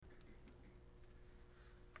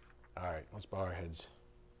All right, let's bow our heads.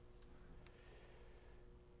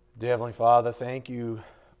 Dear Heavenly Father, thank you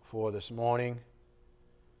for this morning,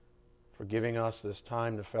 for giving us this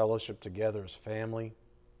time to fellowship together as family,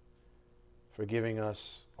 for giving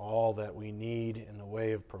us all that we need in the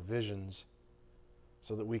way of provisions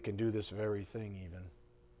so that we can do this very thing even.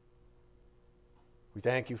 We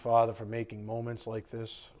thank you, Father, for making moments like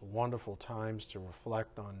this wonderful times to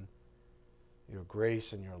reflect on your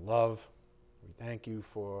grace and your love. We thank you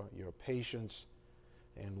for your patience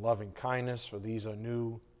and loving kindness, for these are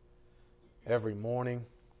new every morning.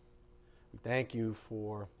 We thank you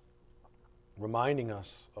for reminding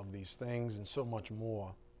us of these things and so much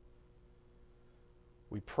more.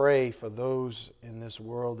 We pray for those in this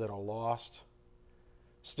world that are lost,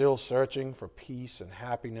 still searching for peace and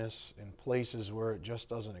happiness in places where it just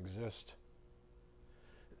doesn't exist.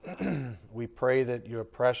 We pray that your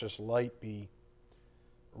precious light be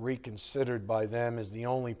reconsidered by them as the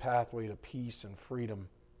only pathway to peace and freedom.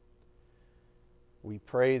 We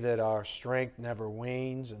pray that our strength never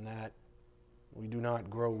wanes and that we do not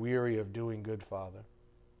grow weary of doing good, Father.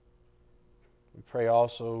 We pray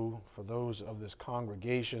also for those of this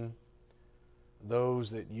congregation, those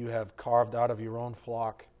that you have carved out of your own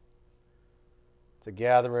flock to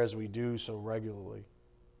gather as we do so regularly.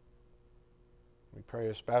 We pray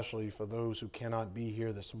especially for those who cannot be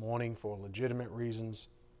here this morning for legitimate reasons,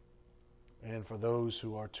 and for those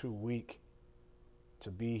who are too weak to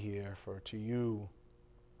be here, for to you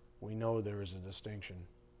we know there is a distinction.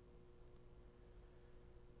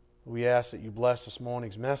 We ask that you bless this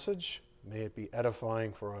morning's message. May it be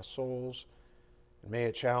edifying for our souls, and may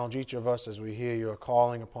it challenge each of us as we hear your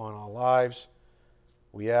calling upon our lives.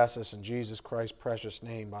 We ask this in Jesus Christ's precious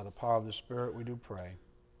name. By the power of the Spirit we do pray.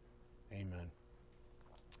 Amen.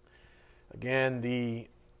 Again, the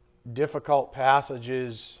difficult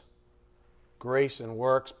passages, Grace and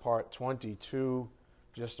Works, Part 22.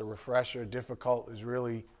 Just a refresher, difficult is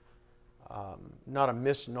really not a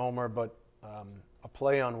misnomer, but a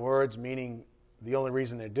play on words, meaning the only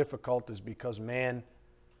reason they're difficult is because man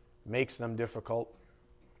makes them difficult.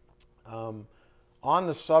 On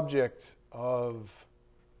the subject of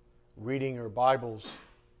reading your Bibles,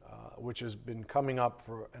 which has been coming up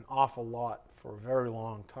for an awful lot for a very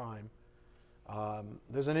long time,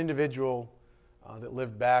 there's an individual that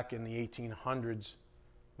lived back in the 1800s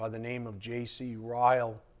by the name of J.C.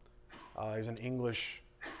 Ryle. He's an English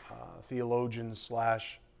theologian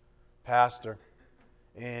slash pastor.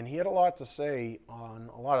 And he had a lot to say on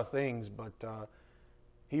a lot of things, but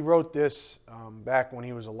he wrote this back when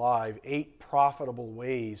he was alive, 8 profitable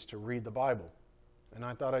ways to read the Bible. And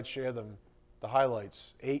I thought I'd share them, the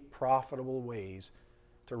highlights. 8 profitable ways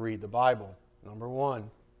to read the Bible. Number 1,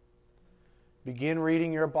 begin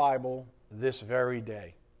reading your Bible this very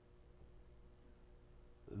day.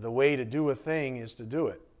 The way to do a thing is to do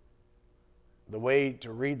it. The way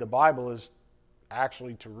to read the Bible is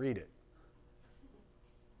actually to read it.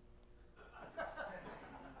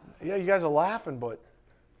 Yeah, you guys are laughing, but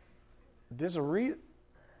there's a reason.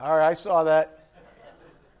 All right, I saw that.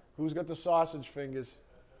 Who's got the sausage fingers?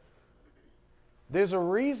 There's a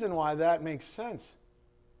reason why that makes sense.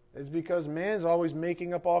 It's because man's always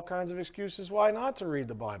making up all kinds of excuses why not to read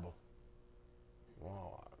the Bible.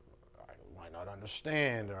 Well, I might not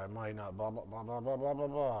understand, or I might not blah, blah, blah, blah, blah, blah, blah,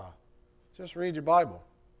 blah. Just read your Bible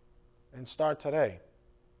and start today.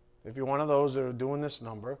 If you're one of those that are doing this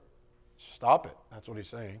number, stop it. That's what he's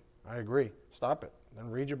saying. I agree. Stop it.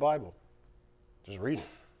 Then read your Bible. Just read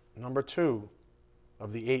it. Number 2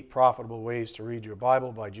 of the 8 profitable ways to read your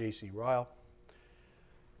Bible by J.C. Ryle.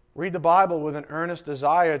 Read the Bible with an earnest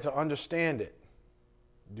desire to understand it.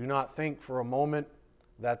 Do not think for a moment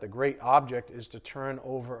that the great object is to turn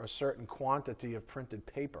over a certain quantity of printed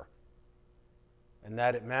paper, and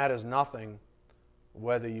that it matters nothing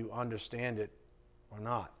whether you understand it or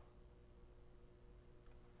not.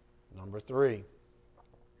 Number 3,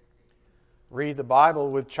 read the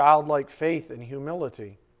Bible with childlike faith and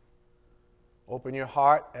humility. Open your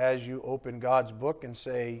heart as you open God's book and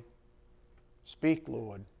say, "Speak,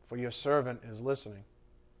 Lord, for your servant is listening."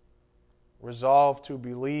 Resolve to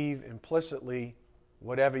believe implicitly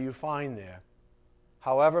whatever you find there,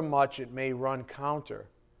 however much it may run counter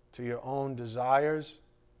to your own desires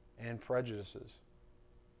and prejudices.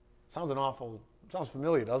 Sounds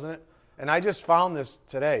familiar, doesn't it? And I just found this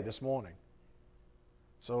today, this morning.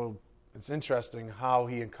 So it's interesting how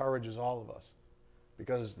he encourages all of us,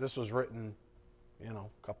 because this was written, a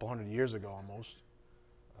couple hundred years ago almost.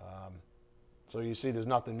 So you see, there's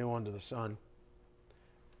nothing new under the sun.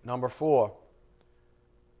 Number 4,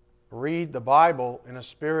 read the Bible in a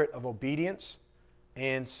spirit of obedience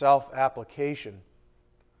and self-application.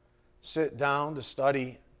 sit down to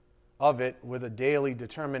study of it with a daily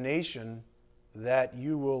determination that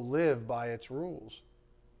you will live by its rules,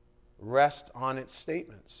 rest on its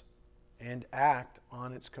statements, and act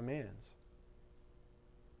on its commands.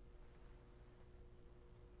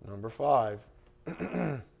 Number 5.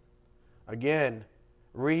 Again,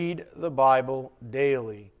 read the Bible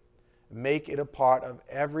daily. Make it a part of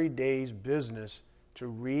every day's business to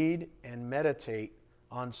read and meditate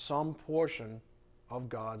on some portion of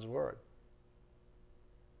God's Word.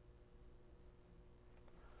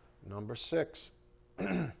 Number 6.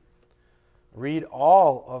 Read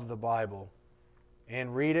all of the Bible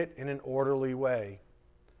and read it in an orderly way.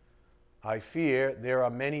 I fear there are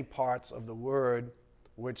many parts of the Word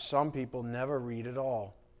which some people never read at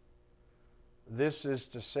all. This is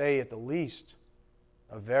to say, at the least,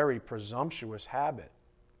 a very presumptuous habit.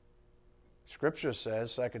 Scripture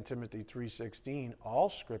says, 2 Timothy 3:16, all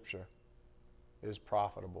Scripture is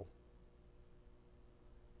profitable.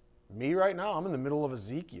 Me right now, I'm in the middle of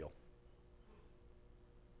Ezekiel.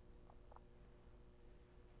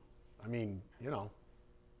 I mean,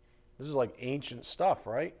 this is like ancient stuff,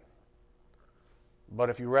 right? But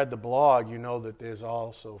if you read the blog, you know that there's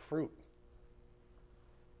also fruit.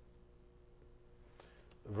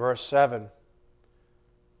 Verse 7,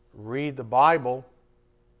 read the Bible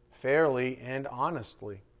fairly and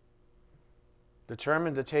honestly.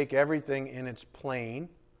 Determined to take everything in its plain,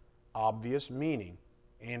 obvious meaning,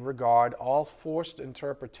 and regard all forced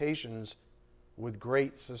interpretations with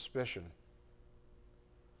great suspicion.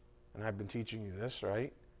 And I've been teaching you this,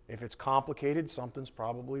 right? If it's complicated, something's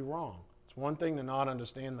probably wrong. It's one thing to not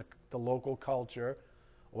understand the local culture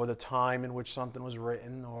or the time in which something was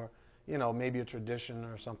written, or maybe a tradition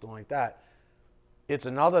or something like that. It's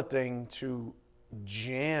another thing to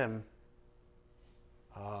jam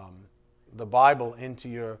the Bible into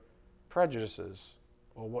your prejudices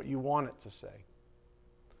or what you want it to say.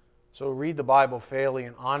 So read the Bible fairly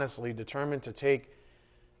and honestly, determined to take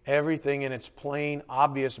everything in its plain,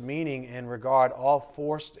 obvious meaning and regard all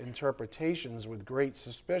forced interpretations with great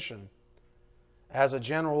suspicion. As a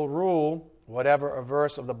general rule, whatever a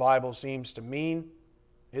verse of the Bible seems to mean,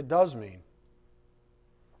 it does mean.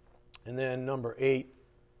 And then number 8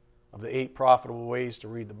 of the 8 profitable ways to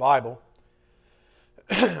read the Bible.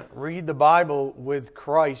 Read the Bible with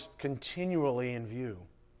Christ continually in view.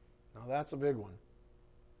 Now that's a big one.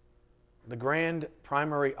 The grand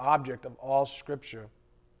primary object of all Scripture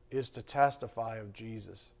is to testify of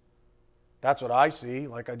Jesus. That's what I see.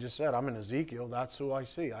 Like I just said, I'm in Ezekiel. That's who I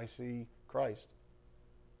see. I see Christ.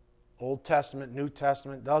 Old Testament, New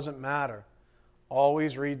Testament, doesn't matter.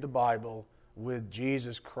 Always read the Bible with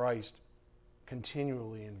Jesus Christ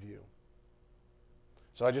continually in view.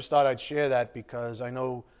 So I just thought I'd share that because I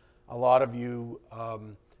know a lot of you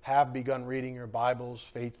have begun reading your Bibles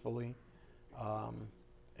faithfully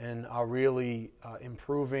and are really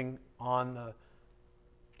improving on the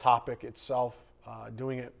topic itself,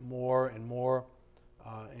 doing it more and more,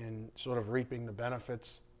 and sort of reaping the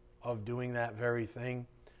benefits of doing that very thing.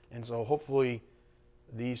 And so hopefully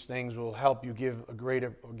these things will help you give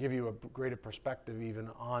you a greater perspective even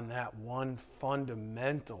on that one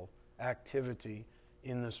fundamental activity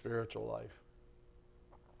in the spiritual life.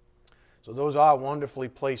 So those are wonderfully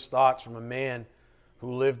placed thoughts from a man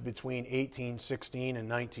who lived between 1816 and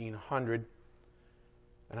 1900.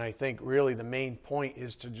 And I think really the main point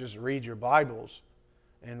is to just read your Bibles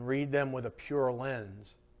and read them with a pure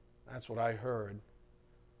lens. That's what I heard.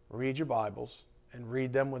 Read your Bibles and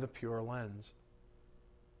read them with a pure lens.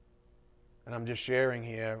 And I'm just sharing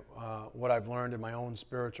here what I've learned in my own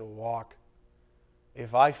spiritual walk.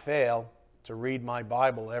 If I fail to read my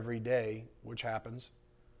Bible every day, which happens,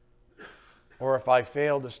 or if I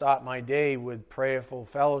fail to start my day with prayerful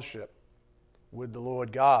fellowship with the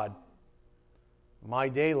Lord God, my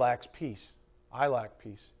day lacks peace. I lack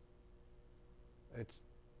peace. It's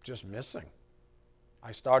just missing.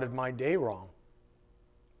 I started my day wrong.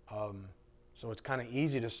 So it's kind of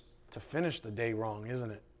easy to finish the day wrong,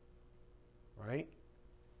 isn't it? Right?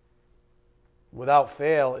 Without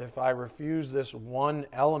fail, if I refuse this one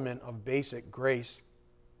element of basic grace,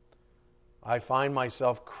 I find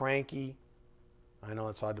myself cranky. I know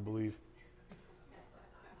it's hard to believe.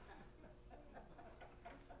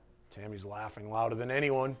 Tammy's laughing louder than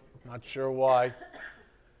anyone. Not sure why.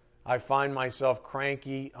 I find myself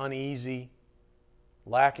cranky, uneasy,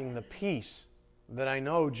 lacking the peace that I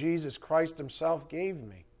know Jesus Christ Himself gave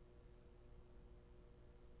me.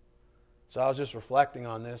 So I was just reflecting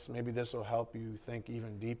on this. Maybe this will help you think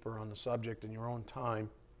even deeper on the subject in your own time.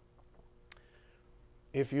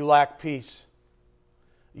 If you lack peace,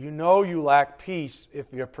 you know you lack peace if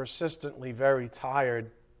you're persistently very tired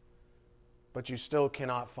but you still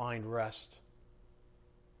cannot find rest.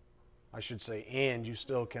 I should say, and you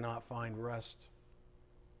still cannot find rest.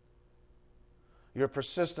 You're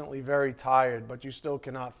persistently very tired, but you still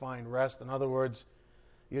cannot find rest. In other words,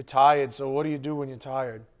 you're tired, so what do you do when you're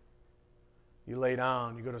tired? You lay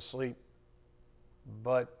down, you go to sleep.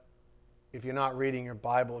 But if you're not reading your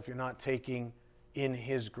Bible, if you're not taking in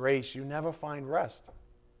His grace, you never find rest.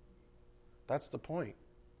 That's the point.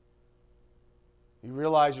 You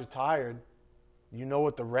realize you're tired, you know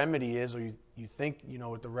what the remedy is, or you think you know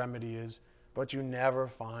what the remedy is, but you never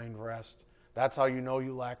find rest. That's how you know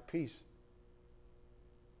you lack peace.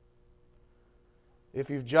 If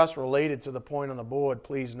you've just related to the point on the board,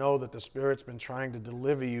 please know that the Spirit's been trying to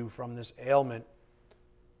deliver you from this ailment.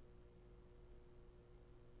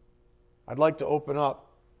 I'd like to open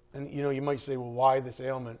up, and you might say, well, why this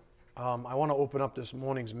ailment? I want to open up this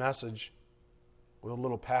morning's message with a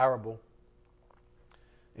little parable.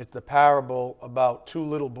 It's the parable about two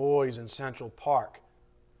little boys in Central Park,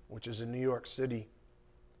 which is in New York City.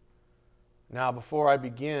 Now, before I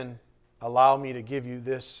begin, allow me to give you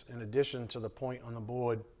this in addition to the point on the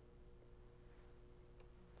board.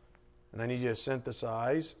 And I need you to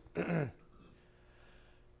synthesize.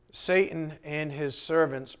 Satan and his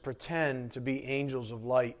servants pretend to be angels of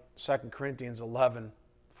light. 2 Corinthians 11,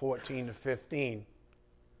 14 to 15.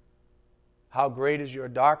 How great is your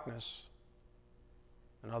darkness?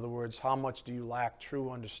 In other words, how much do you lack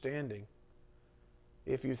true understanding?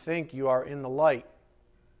 If you think you are in the light,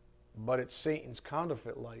 but it's Satan's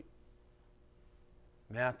counterfeit light.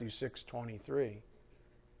 Matthew 6:23.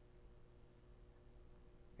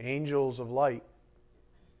 Angels of light.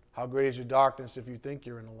 How great is your darkness if you think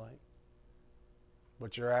you're in the light,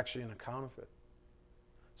 but you're actually in a counterfeit.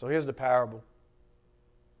 So here's the parable.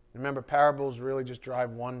 Remember, parables really just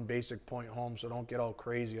drive one basic point home, so don't get all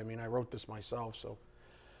crazy. I mean, I wrote this myself, so.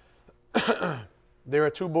 There are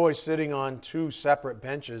two boys sitting on two separate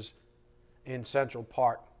benches in Central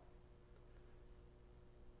Park.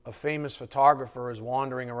 A famous photographer is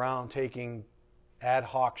wandering around taking ad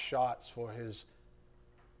hoc shots for his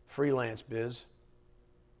freelance biz.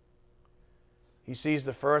 He sees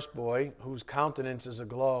the first boy, whose countenance is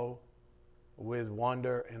aglow with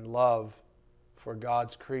wonder and love for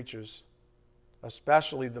God's creatures,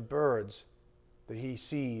 especially the birds that he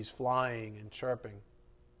sees flying and chirping.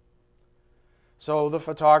 So the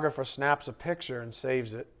photographer snaps a picture and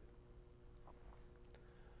saves it.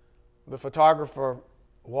 The photographer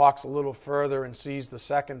walks a little further and sees the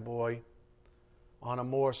second boy on a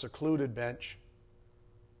more secluded bench.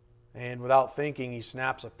 And without thinking, he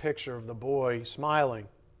snaps a picture of the boy smiling.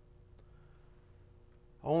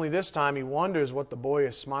 Only this time he wonders what the boy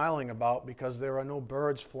is smiling about because there are no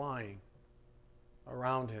birds flying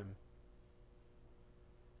around him.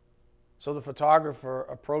 So the photographer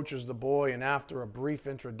approaches the boy and after a brief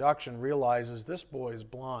introduction realizes this boy is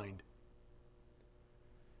blind.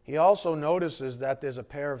 He also notices that there's a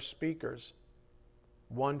pair of speakers,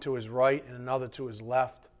 one to his right and another to his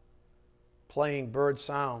left, playing bird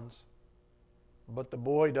sounds. But the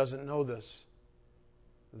boy doesn't know this,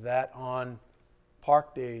 that on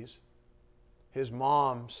park days, his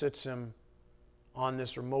mom sits him on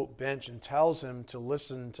this remote bench and tells him to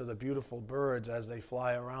listen to the beautiful birds as they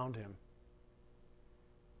fly around him.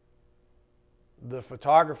 The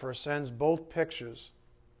photographer sends both pictures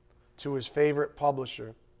to his favorite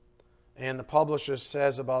publisher, and the publisher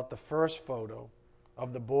says about the first photo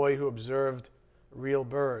of the boy who observed real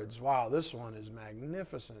birds, wow, this one is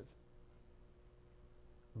magnificent.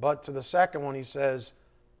 But to the second one he says,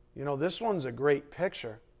 this one's a great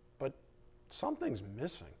picture, but something's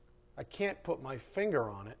missing. I can't put my finger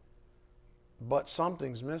on it, but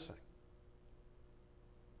something's missing.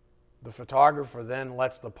 The photographer then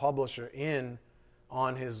lets the publisher in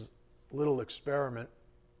on his little experiment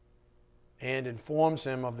and informs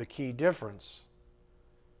him of the key difference,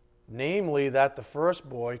 namely that the first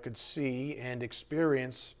boy could see and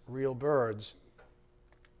experience real birds.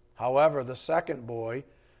 However, the second boy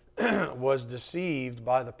was deceived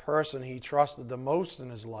by the person he trusted the most in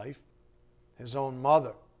his life, his own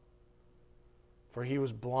mother, for he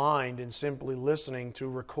was blind in simply listening to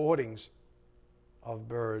recordings of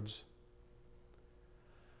birds.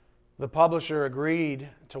 The publisher agreed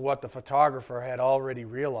to what the photographer had already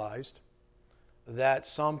realized, that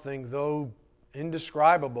something, though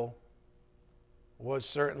indescribable, was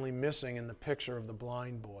certainly missing in the picture of the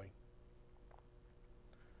blind boy.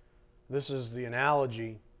 This is the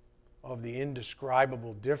analogy of the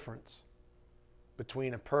indescribable difference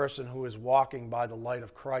between a person who is walking by the light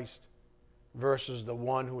of Christ versus the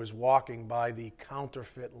one who is walking by the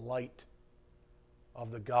counterfeit light of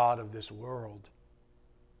the God of this world.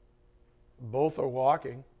 Both are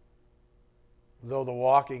walking, though the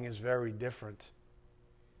walking is very different.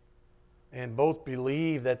 And both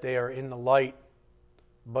believe that they are in the light,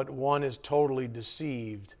 but one is totally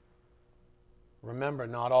deceived. Remember,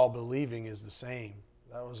 not all believing is the same.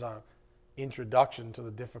 That was our introduction to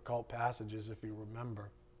the difficult passages, if you remember.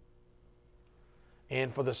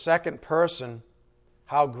 And for the second person,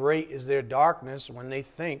 how great is their darkness when they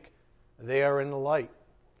think they are in the light.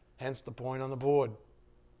 Hence the point on the board.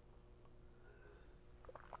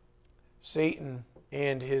 Satan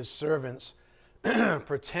and his servants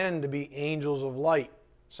pretend to be angels of light.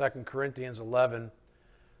 2 Corinthians 11,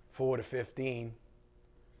 4-15.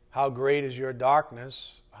 How great is your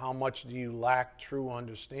darkness? How much do you lack true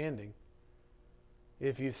understanding?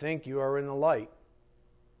 If you think you are in the light,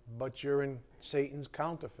 but you're in Satan's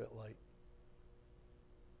counterfeit light.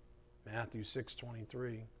 Matthew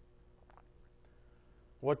 6:23.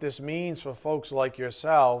 What this means for folks like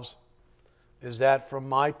yourselves is that from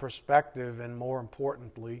my perspective, and more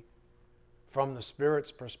importantly, from the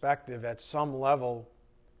Spirit's perspective, at some level,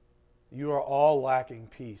 you are all lacking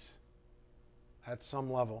peace. At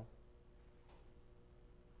some level.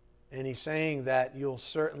 And he's saying that you'll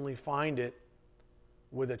certainly find it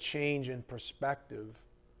with a change in perspective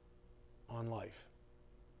on life.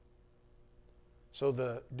 So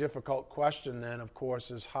the difficult question then, of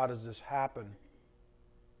course, is how does this happen?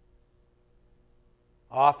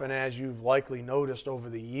 Often, as you've likely noticed over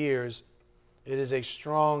the years, it is a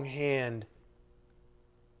strong hand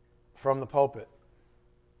from the pulpit.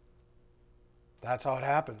 That's how it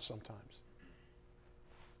happens sometimes.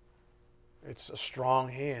 It's a strong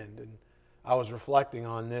hand. And I was reflecting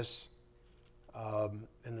on this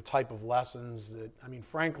and the type of lessons that,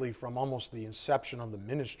 frankly, from almost the inception of the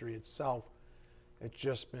ministry itself, it's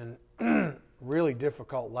just been really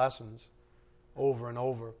difficult lessons over and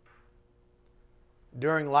over.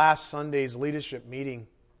 During last Sunday's leadership meeting,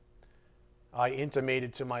 I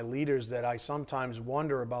intimated to my leaders that I sometimes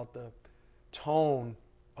wonder about the tone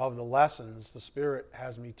of the lessons the Spirit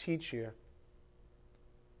has me teach here.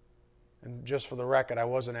 And just for the record, I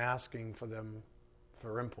wasn't asking for them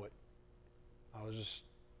for input. I was just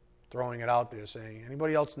throwing it out there saying,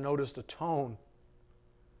 anybody else notice the tone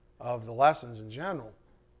of the lessons in general?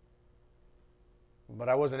 But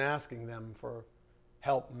I wasn't asking them for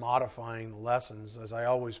help modifying the lessons, as I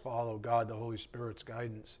always follow God, the Holy Spirit's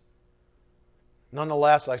guidance.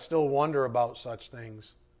 Nonetheless, I still wonder about such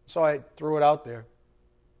things. So I threw it out there.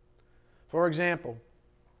 For example,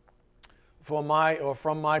 from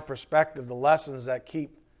my perspective, the lessons that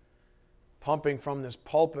keep pumping from this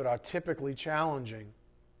pulpit are typically challenging.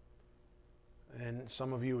 And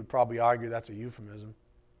some of you would probably argue that's a euphemism.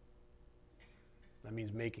 That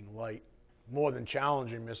means making light. More than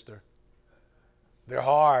challenging, mister. They're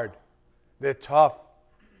hard. They're tough.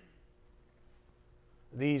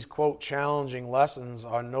 These, quote, challenging lessons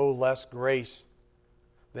are no less grace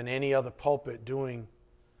than any other pulpit doing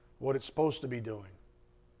what it's supposed to be doing.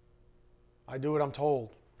 I do what I'm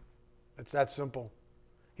told. It's that simple.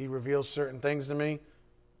 He reveals certain things to me,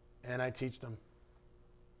 and I teach them.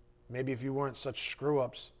 Maybe if you weren't such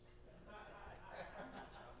screw-ups.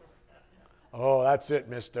 Oh, that's it,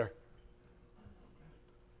 mister.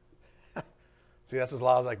 See, that's as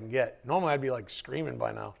loud as I can get. Normally I'd be like screaming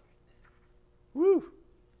by now. Woo!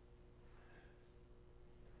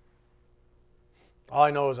 All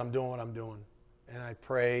I know is I'm doing what I'm doing. And I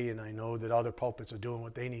pray, and I know that other pulpits are doing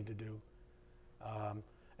what they need to do.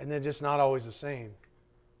 And they're just not always the same.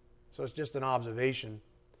 So it's just an observation.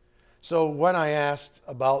 So when I asked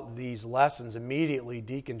about these lessons, immediately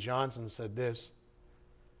Deacon Johnson said this.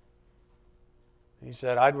 He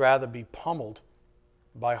said, I'd rather be pummeled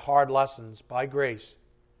by hard lessons, by grace,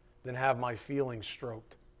 than have my feelings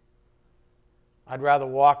stroked. I'd rather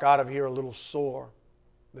walk out of here a little sore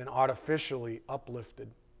than artificially uplifted.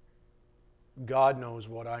 God knows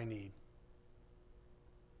what I need.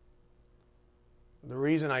 The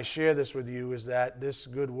reason I share this with you is that this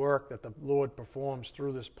good work that the Lord performs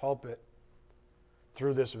through this pulpit,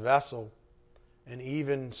 through this vessel, and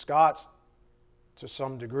even Scott's to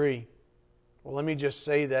some degree, well, let me just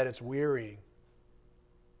say that it's wearying.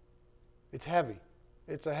 It's heavy.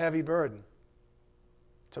 It's a heavy burden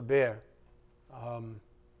to bear. And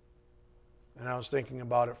I was thinking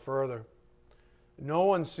about it further. No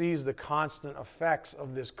one sees the constant effects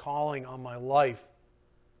of this calling on my life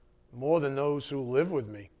more than those who live with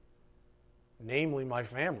me, namely my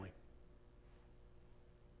family.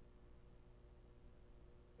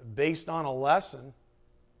 Based on a lesson,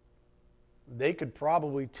 they could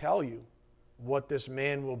probably tell you what this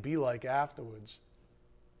man will be like afterwards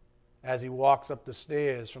as he walks up the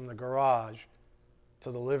stairs from the garage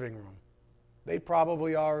to the living room. They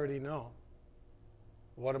probably already know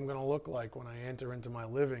what I'm going to look like when I enter into my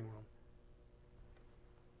living room.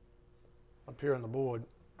 Up here on the board.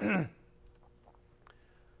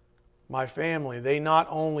 My family, they not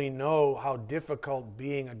only know how difficult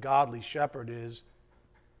being a godly shepherd is,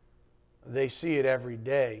 they see it every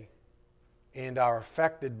day and are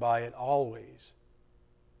affected by it always.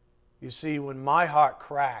 You see, when my heart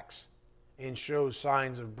cracks and shows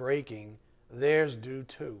signs of breaking, theirs do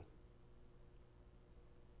too.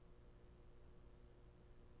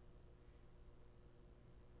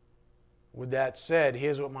 With that said,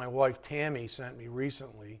 here's what my wife Tammy sent me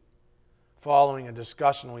recently, following a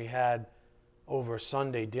discussion we had over a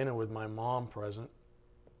Sunday dinner with my mom present.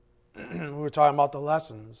 We were talking about the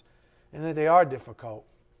lessons and that they are difficult.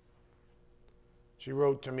 She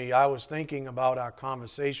wrote to me, I was thinking about our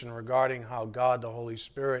conversation regarding how God, the Holy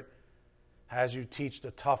Spirit, has you teach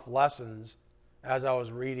the tough lessons as I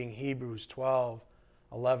was reading Hebrews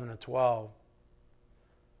 12:11-12.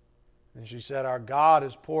 And she said, our God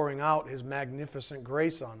is pouring out His magnificent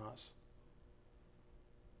grace on us.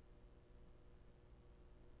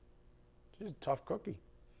 She's a tough cookie.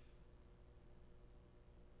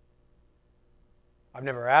 I've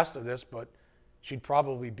never asked her this, but she'd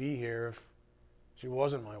probably be here if she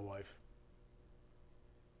wasn't my wife.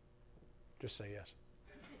 Just say yes.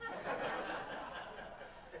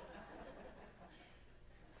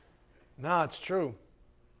 No, it's true.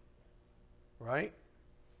 Right?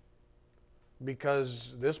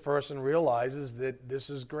 Because this person realizes that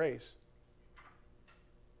this is grace.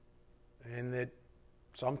 And that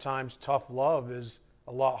sometimes tough love is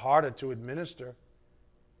a lot harder to administer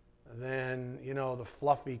than, the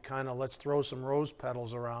fluffy kind of let's throw some rose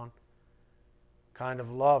petals around kind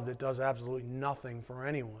of love that does absolutely nothing for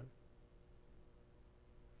anyone.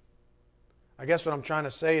 I guess what I'm trying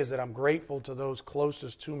to say is that I'm grateful to those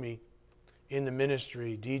closest to me in the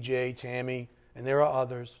ministry, DJ, Tammy, and there are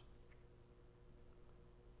others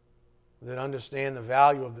that understand the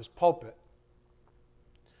value of this pulpit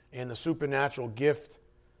and the supernatural gift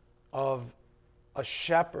of a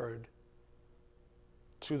shepherd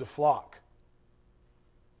to the flock.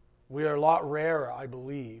 We are a lot rarer, I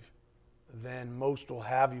believe, than most will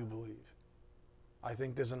have you believe. I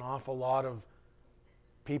think there's an awful lot of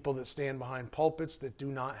people that stand behind pulpits that do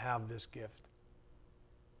not have this gift.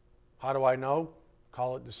 How do I know?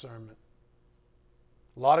 Call it discernment.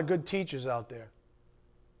 A lot of good teachers out there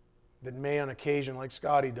that may on occasion, like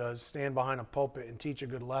Scotty does, stand behind a pulpit and teach a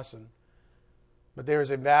good lesson. But there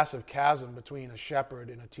is a massive chasm between a shepherd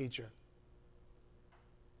and a teacher.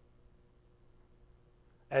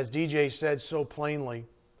 As DJ said so plainly,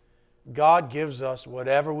 God gives us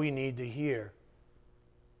whatever we need to hear.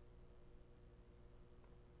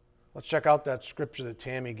 Let's check out that scripture that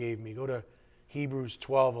Tammy gave me. Go to Hebrews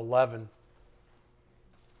 12:11.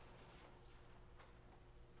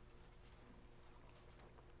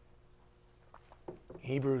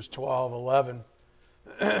 Hebrews 12:11.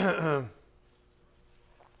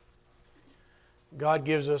 God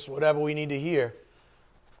gives us whatever we need to hear.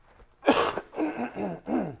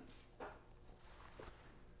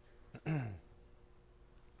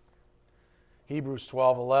 Hebrews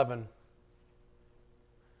 12:11.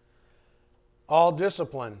 All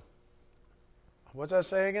discipline. What's that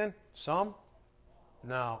say again? Some?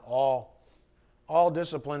 No, all. All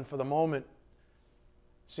discipline for the moment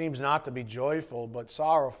seems not to be joyful, but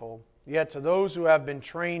sorrowful. Yet to those who have been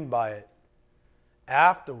trained by it,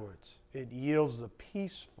 afterwards it yields the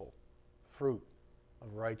peaceful fruit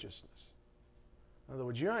of righteousness. In other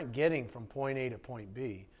words, you aren't getting from point A to point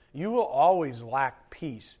B. You will always lack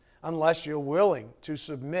peace unless you're willing to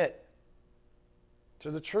submit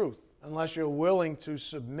to the truth, unless you're willing to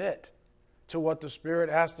submit to what the Spirit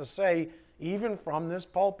has to say, even from this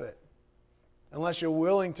pulpit. Unless you're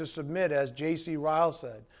willing to submit, as J.C. Ryle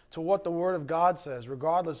said, to what the Word of God says,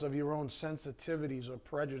 regardless of your own sensitivities or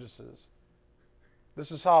prejudices.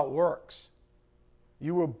 This is how it works.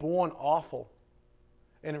 You were born awful,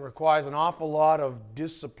 and it requires an awful lot of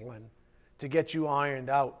discipline to get you ironed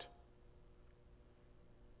out.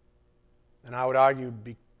 And I would argue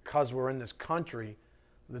because we're in this country,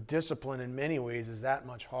 the discipline in many ways is that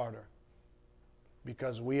much harder.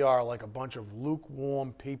 Because we are like a bunch of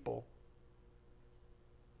lukewarm people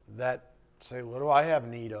that say, what do I have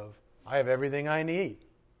need of? I have everything I need.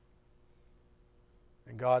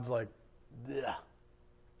 And God's like, bleh.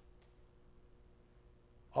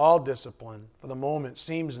 All discipline, for the moment,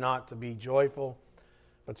 seems not to be joyful,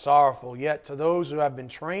 but sorrowful. Yet to those who have been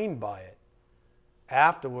trained by it,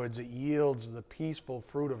 afterwards it yields the peaceful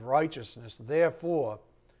fruit of righteousness. Therefore,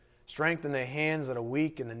 strengthen the hands that are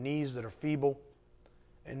weak and the knees that are feeble,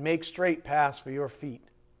 and make straight paths for your feet,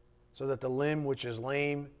 so that the limb which is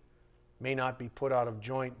lame may not be put out of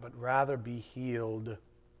joint, but rather be healed.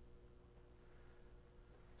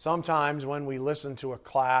 Sometimes when we listen to a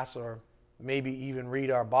class or maybe even read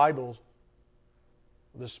our Bibles,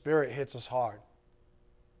 the Spirit hits us hard.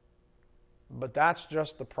 But that's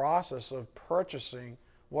just the process of purchasing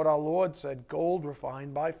what our Lord said, gold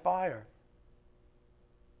refined by fire.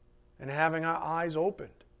 And having our eyes opened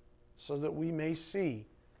so that we may see,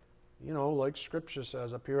 like Scripture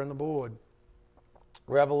says up here on the board.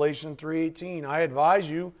 Revelation 3:18, I advise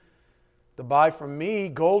you to buy from me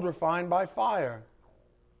gold refined by fire,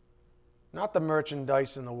 not the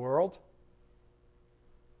merchandise in the world,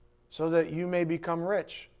 so that you may become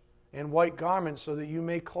rich, and white garments so that you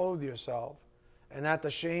may clothe yourself, and that the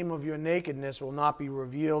shame of your nakedness will not be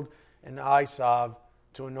revealed, and eye salve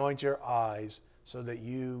to anoint your eyes, so that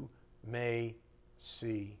you may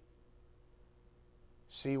see.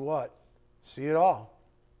 See what? See it all.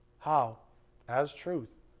 How? As truth.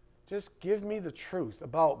 Just give me the truth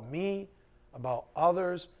about me, about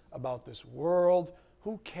others, about this world.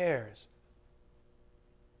 Who cares?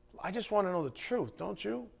 I just want to know the truth, don't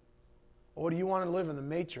you? Or do you want to live in the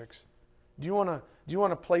matrix? Do you want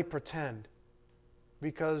to play pretend?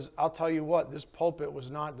 Because I'll tell you what, this pulpit was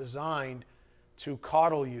not designed to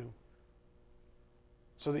coddle you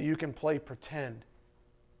so that you can play pretend.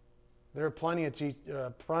 There are plenty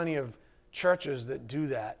of churches that do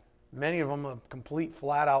that. Many of them are complete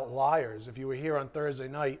flat-out liars. If you were here on Thursday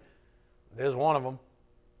night, there's one of them.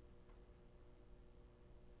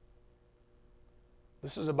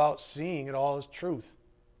 This is about seeing it all as truth.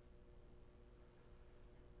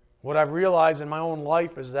 What I've realized in my own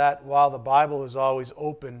life is that while the Bible is always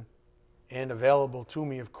open and available to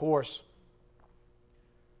me, of course,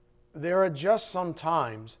 there are just some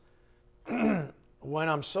times when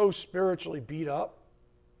I'm so spiritually beat up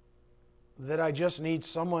that I just need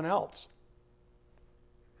someone else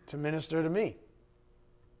to minister to me.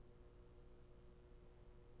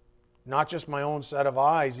 Not just my own set of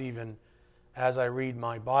eyes, even as I read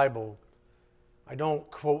my Bible. I don't,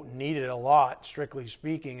 quote, need it a lot, strictly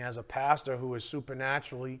speaking, as a pastor who is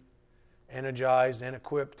supernaturally energized and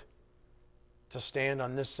equipped to stand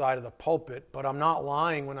on this side of the pulpit, but I'm not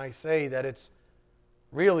lying when I say that it's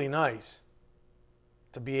really nice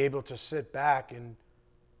to be able to sit back and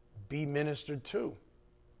be ministered to.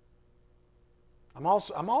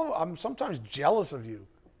 I'm sometimes jealous of you.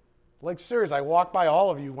 Like, serious, I walk by all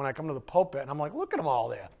of you when I come to the pulpit, and I'm like, look at them all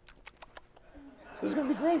there. This is going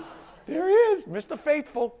to be great. There he is, Mr.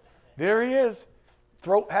 Faithful. There he is.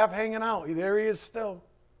 Throat half hanging out. There he is still.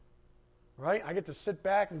 Right? I get to sit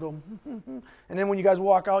back and go, and then when you guys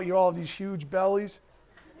walk out, you all have these huge bellies.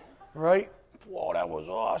 Right? Whoa, that was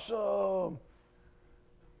awesome.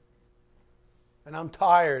 And I'm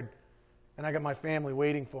tired, and I got my family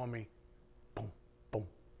waiting for me. Boom, boom,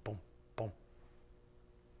 boom, boom.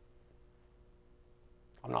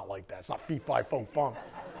 I'm not like that. It's not fee-fi-fo-fum.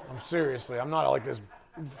 I'm not like this.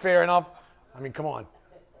 Fair enough. I mean, come on.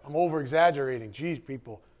 I'm over-exaggerating. Jeez,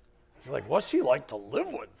 people. You're like, what's he like to live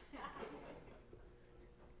with?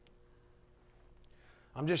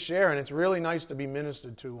 I'm just sharing. It's really nice to be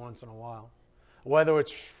ministered to once in a while. Whether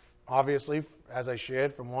it's, obviously, as I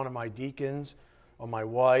shared, from one of my deacons or my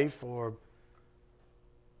wife, or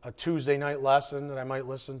a Tuesday night lesson that I might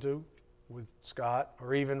listen to with Scott,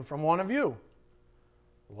 or even from one of you.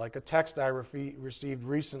 Like a text I received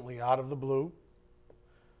recently out of the blue.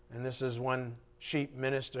 And this is when sheep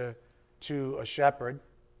minister to a shepherd.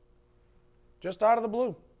 Just out of the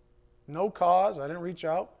blue. No cause. I didn't reach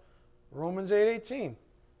out. Romans 8:18.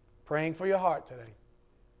 Praying for your heart today.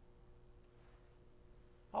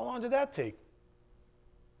 How long did that take?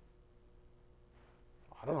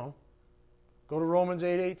 I don't know. Go to Romans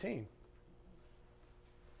 8:18.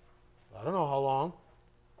 I don't know how long.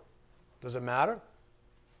 Does it matter?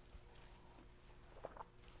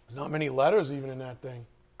 There's not many letters even in that thing.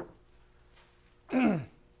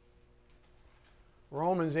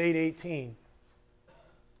 Romans 8:18.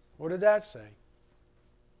 What did that say?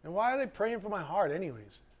 And why are they praying for my heart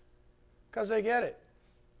anyways? Because they get it.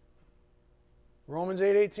 Romans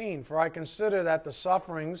 8:18. For I consider that the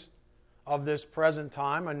sufferings of this present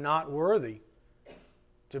time are not worthy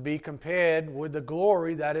to be compared with the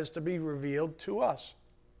glory that is to be revealed to us.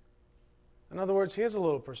 In other words, here's a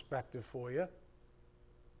little perspective for you.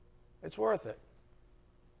 It's worth it.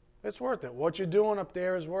 It's worth it. What you're doing up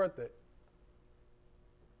there is worth it.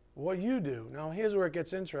 What you do. Now, here's where it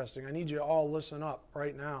gets interesting. I need you to all listen up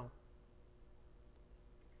right now.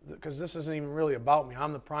 Because this isn't even really about me.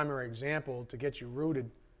 I'm the primary example to get you rooted.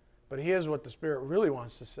 But here's what the Spirit really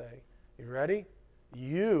wants to say. You ready?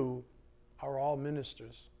 You are all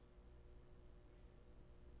ministers.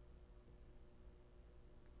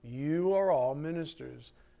 You are all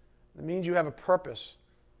ministers. It means you have a purpose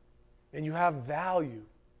and you have value.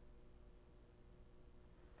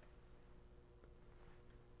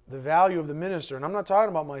 The value of the minister, and I'm not talking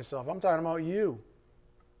about myself, I'm talking about you.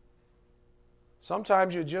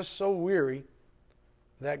 Sometimes you're just so weary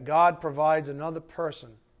that God provides another person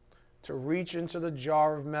to reach into the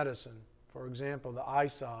jar of medicine. For example, the eye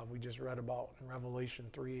salve we just read about in Revelation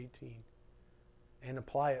 3:18, and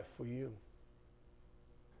apply it for you.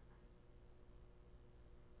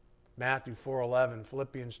 Matthew 4:11,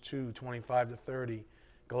 Philippians 2:25-30,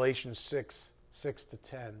 Galatians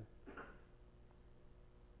 6:6-10.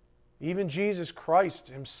 Even Jesus Christ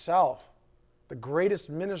himself, the greatest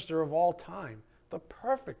minister of all time, the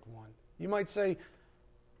perfect one. You might say,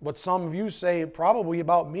 what some of you say probably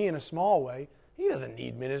about me in a small way, he doesn't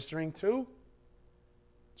need ministering to.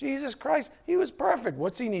 Jesus Christ, he was perfect.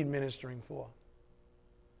 What's he need ministering for?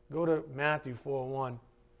 Go to Matthew 4:1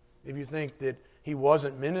 if you think that he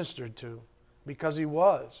wasn't ministered to, because he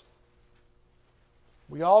was.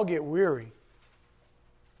 We all get weary.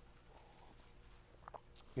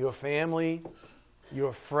 Your family,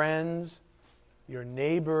 your friends, your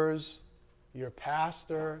neighbors, your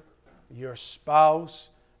pastor, your spouse,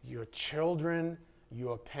 your children,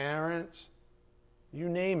 your parents, you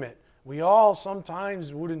name it. We all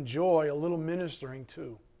sometimes would enjoy a little ministering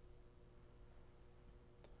too.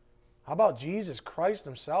 How about Jesus Christ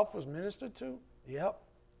himself was ministered to? Yep.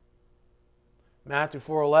 Matthew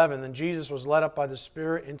 4:11, then Jesus was led up by the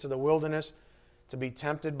Spirit into the wilderness to be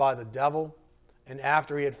tempted by the devil. And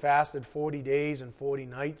after he had fasted 40 days and 40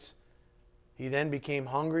 nights, he then became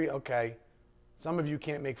hungry. Okay, some of you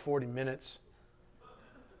can't make 40 minutes.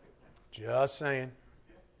 Just saying.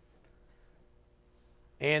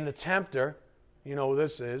 And the tempter, you know who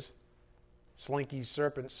this is, slinky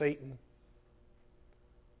serpent Satan.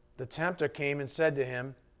 The tempter came and said to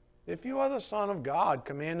him, if you are the Son of God,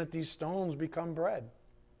 command that these stones become bread.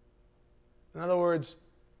 In other words,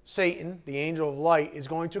 Satan, the angel of light, is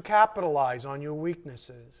going to capitalize on your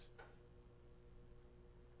weaknesses.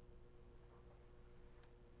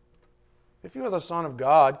 If you are the Son of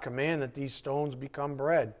God, command that these stones become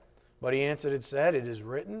bread. But he answered and said, it is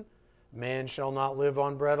written, man shall not live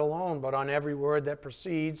on bread alone, but on every word that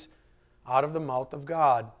proceeds out of the mouth of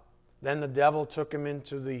God. Then the devil took him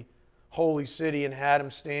into the holy city and had him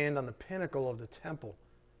stand on the pinnacle of the temple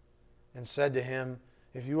and said to him,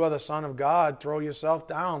 if you are the Son of God, throw yourself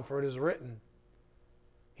down, for it is written,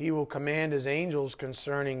 he will command his angels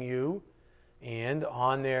concerning you, and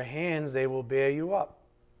on their hands they will bear you up,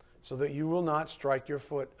 so that you will not strike your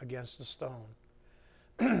foot against a stone.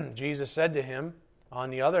 Jesus said to him, on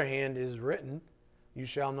the other hand it is written, you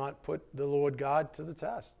shall not put the Lord God to the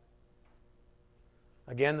test.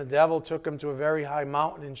 Again the devil took him to a very high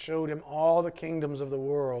mountain and showed him all the kingdoms of the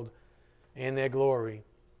world and their glory,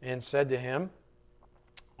 and said to him,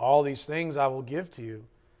 all these things I will give to you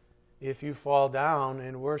if you fall down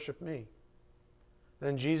and worship me.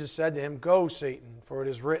 Then Jesus said to him, go, Satan, for it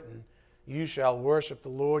is written, you shall worship the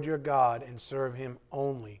Lord your God and serve him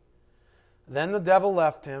only. Then the devil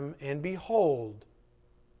left him, and behold,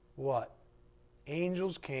 what?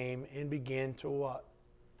 Angels came and began to what?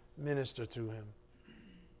 Minister to him.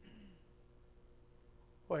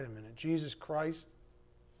 Wait a minute. Jesus Christ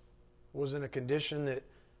was in a condition that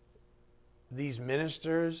these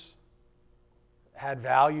ministers had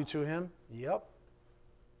value to him? Yep.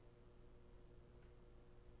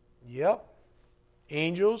 Yep.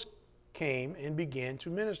 Angels came and began to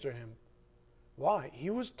minister him. Why? He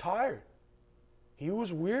was tired. He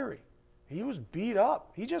was weary. He was beat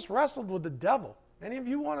up. He just wrestled with the devil. Any of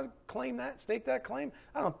you want to claim that, stake that claim?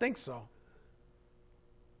 I don't think so.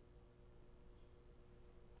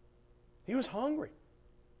 He was hungry.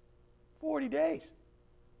 40 days.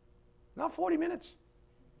 Not 40 minutes.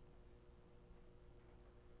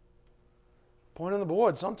 Point on the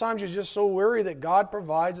board. Sometimes you're just so weary that God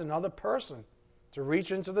provides another person to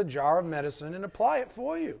reach into the jar of medicine and apply it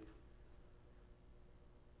for you.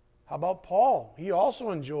 How about Paul? He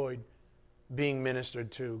also enjoyed being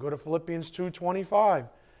ministered to. Go to Philippians 2:25.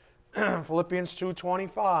 Philippians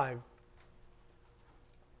 2:25.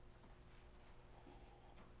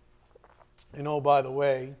 And oh, by the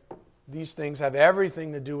way, these things have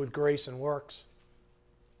everything to do with grace and works.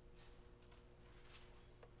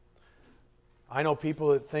 I know people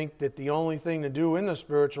that think that the only thing to do in the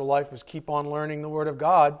spiritual life is keep on learning the Word of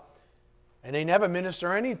God, and they never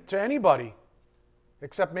minister to anybody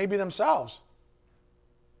except maybe themselves.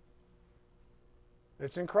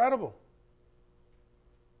 It's incredible.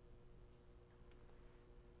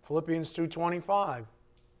 Philippians 2:25.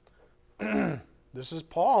 This is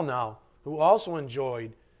Paul now, who also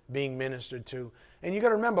enjoyed being ministered to. And you got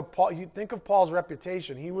to remember, Paul, you think of Paul's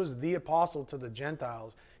reputation. He was the apostle to the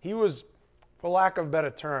Gentiles. He was, for lack of a better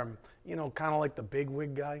term, kind of like the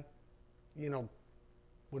bigwig guy.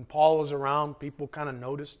 When Paul was around, people kind of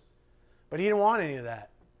noticed. But he didn't want any of that.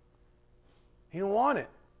 He didn't want it.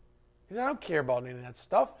 He said, I don't care about any of that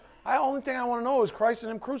stuff. The only thing I want to know is Christ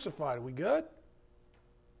and Him crucified. Are we good?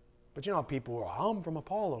 But people were, I'm from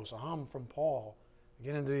Apollos, I'm from Paul.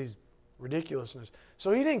 Get into these ridiculousness.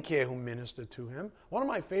 So he didn't care who ministered to him. One of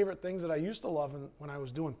my favorite things that I used to love when I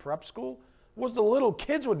was doing prep school was the little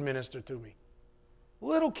kids would minister to me.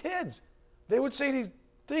 Little kids. They would say these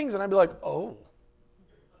things and I'd be like, oh,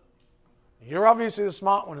 you're obviously the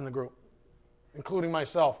smart one in the group, including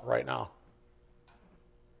myself right now.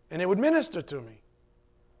 And they would minister to me.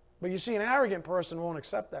 But you see, an arrogant person won't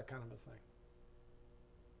accept that kind of a thing.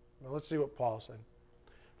 Well, let's see what Paul said.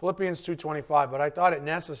 Philippians 2:25, but I thought it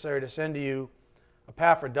necessary to send to you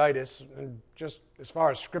Epaphroditus, and just as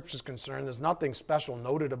far as Scripture is concerned, there's nothing special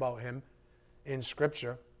noted about him in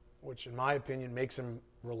Scripture, which in my opinion makes him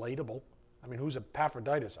relatable. I mean, who's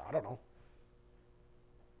Epaphroditus? I don't know.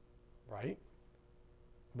 Right?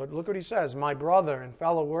 But look what he says, my brother and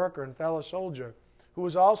fellow worker and fellow soldier, who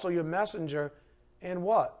is also your messenger and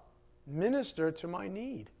what? Minister to my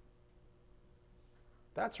need.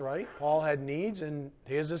 That's right. Paul had needs, and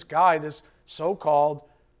here's this guy, this so-called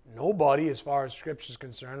nobody as far as Scripture is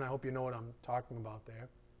concerned. I hope you know what I'm talking about there.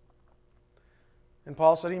 And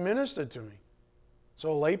Paul said he ministered to me.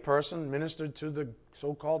 So a lay person ministered to the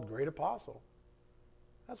so-called great apostle.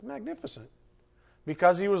 That's magnificent.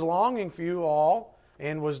 Because he was longing for you all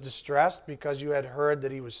and was distressed because you had heard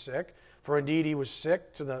that he was sick. For indeed he was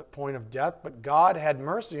sick to the point of death, but God had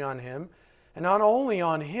mercy on him, and not only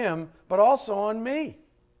on him, but also on me,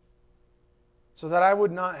 so that I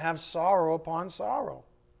would not have sorrow upon sorrow.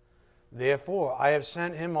 Therefore, I have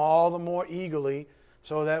sent him all the more eagerly,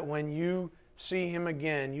 so that when you see him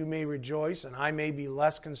again, you may rejoice, and I may be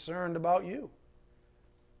less concerned about you.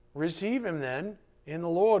 Receive him then in the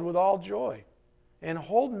Lord with all joy, and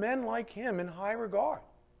hold men like him in high regard.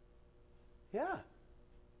 Yeah.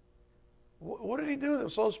 What did he do that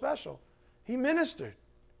was so special? He ministered.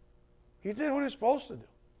 He did what he was supposed to do.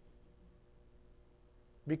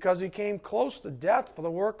 Because he came close to death for the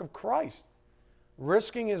work of Christ,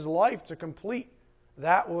 risking his life to complete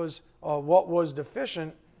that was what was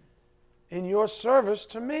deficient in your service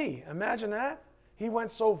to me. Imagine that. He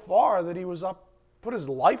went so far that he was put his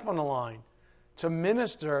life on the line to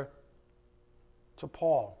minister to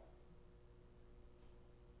Paul.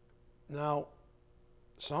 Now,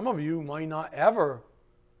 some of you might not ever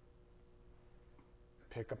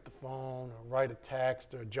pick up the phone or write a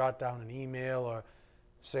text or jot down an email or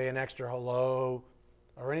say an extra hello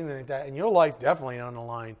or anything like that. And your life definitely ain't on the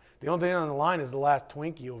line. The only thing on the line is the last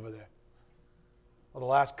Twinkie over there or the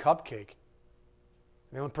last cupcake.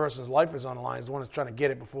 The only person's life is on the line is the one that's trying to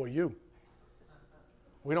get it before you.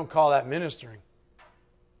 We don't call that ministering.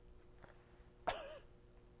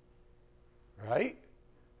 Right?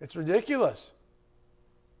 It's ridiculous.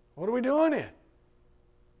 What are we doing here?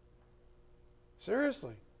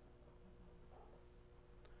 Seriously.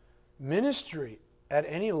 Ministry at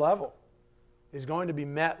any level is going to be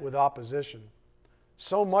met with opposition.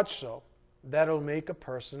 So much so that it'll make a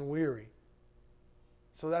person weary.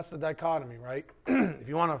 So that's the dichotomy, right? If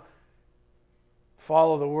you want to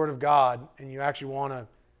follow the Word of God and you actually want to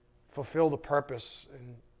fulfill the purpose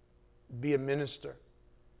and be a minister,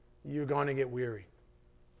 you're going to get weary.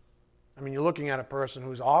 I mean, you're looking at a person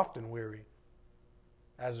who's often weary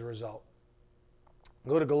as a result.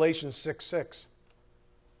 Go to Galatians 6:6.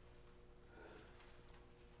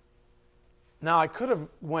 Now, I could have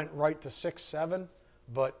went right to 6:7,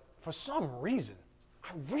 but for some reason, I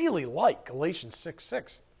really like Galatians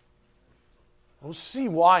 6:6. We'll see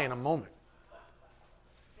why in a moment.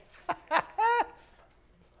 I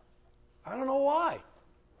don't know why.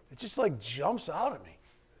 It just like jumps out at me.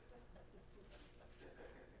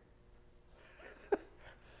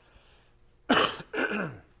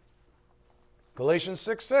 Galatians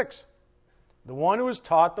 6:6. The one who is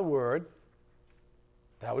taught the word,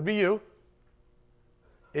 that would be you,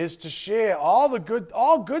 is to share all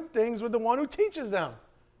good things with the one who teaches them.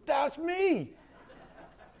 That's me.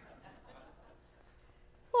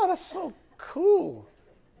 Oh, that's so cool.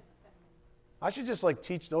 I should just like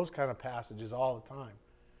teach those kind of passages all the time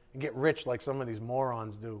and get rich like some of these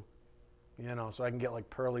morons do. So I can get like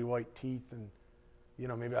pearly white teeth and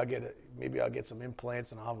maybe I'll get some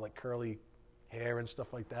implants and I'll have like curly hair and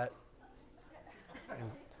stuff like that. And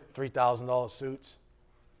 $3,000 suits.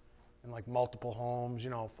 in like multiple homes,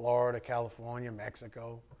 Florida, California,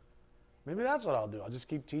 Mexico. Maybe that's what I'll do. I'll just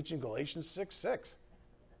keep teaching Galatians 6:6.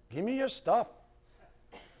 Give me your stuff.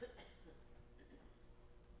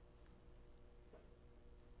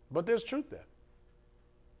 But there's truth there.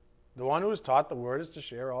 The one who is taught the word is to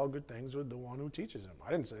share all good things with the one who teaches him.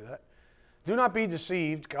 I didn't say that. Do not be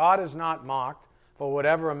deceived. God is not mocked. For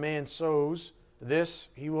whatever a man sows, this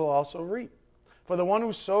he will also reap. For the one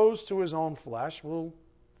who sows to his own flesh will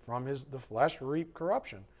from the flesh reap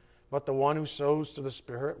corruption. But the one who sows to the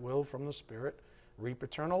Spirit will from the Spirit reap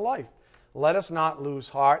eternal life. Let us not lose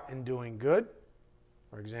heart in doing good.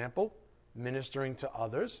 For example, ministering to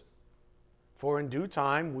others. For in due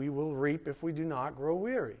time we will reap if we do not grow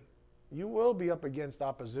weary. You will be up against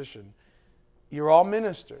opposition. You're all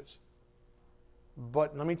ministers.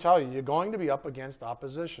 But let me tell you, you're going to be up against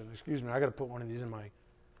opposition. Excuse me, I got to put one of these in my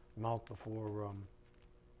mouth before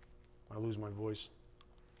I lose my voice.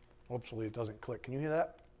 Hopefully it doesn't click. Can you hear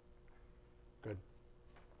that? Good.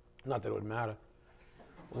 Not that it would matter.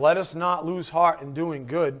 Let us not lose heart in doing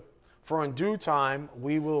good, for in due time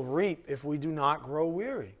we will reap if we do not grow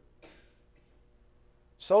weary.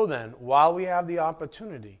 So then, while we have the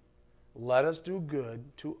opportunity, let us do good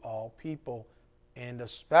to all people, and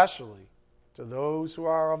especially to those who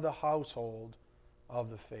are of the household of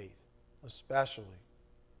the faith. Especially.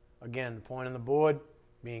 Again, the point on the board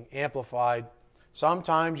being amplified.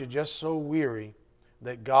 Sometimes you're just so weary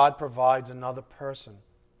that God provides another person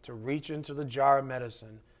to reach into the jar of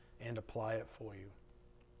medicine and apply it for you.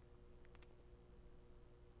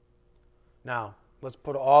 Now, let's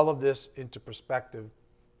put all of this into perspective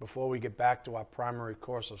before we get back to our primary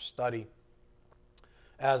course of study.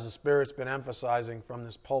 As the Spirit's been emphasizing from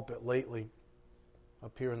this pulpit lately,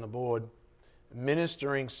 up here on the board,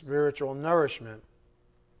 ministering spiritual nourishment.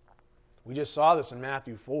 We just saw this in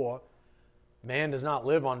Matthew 4. Man does not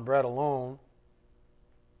live on bread alone.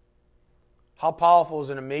 How powerful is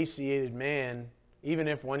an emaciated man, even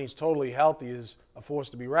if when he's totally healthy is a force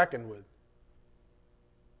to be reckoned with?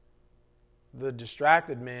 The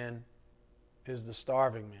distracted man is the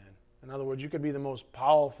starving man. In other words, you could be the most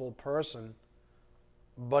powerful person,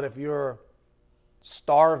 but if you're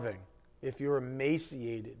starving, if you're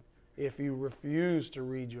emaciated, if you refuse to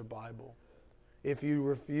read your Bible, if you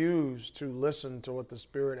refuse to listen to what the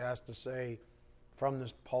Spirit has to say from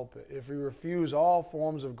this pulpit, if you refuse all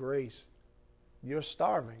forms of grace, you're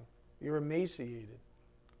starving, you're emaciated.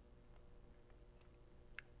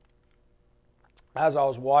 As I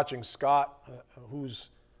was watching Scott, who's,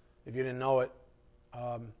 if you didn't know it,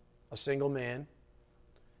 a single man,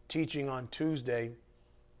 teaching on Tuesday,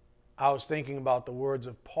 I was thinking about the words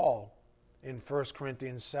of Paul in 1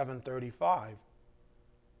 Corinthians 7:35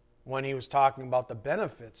 when he was talking about the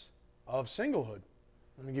benefits of singlehood.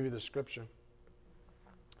 Let me give you the scripture.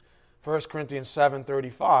 1 Corinthians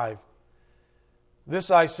 7:35. This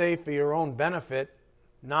I say for your own benefit,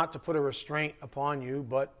 not to put a restraint upon you,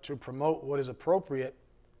 but to promote what is appropriate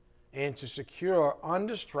and to secure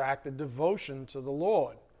undistracted devotion to the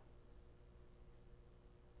Lord.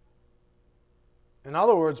 In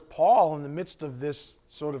other words, Paul, in the midst of this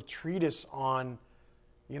sort of treatise on,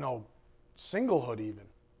 singlehood even,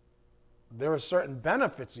 there are certain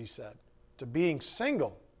benefits, he said, to being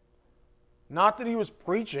single. Not that he was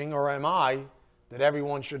preaching, or am I, that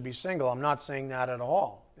everyone should be single. I'm not saying that at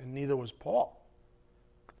all, and neither was Paul.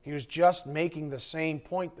 He was just making the same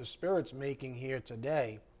point the Spirit's making here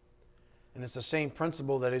today. And it's the same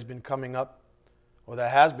principle that has been coming up, or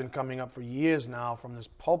that has been coming up for years now from this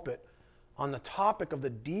pulpit, on the topic of the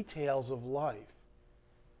details of life.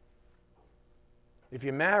 If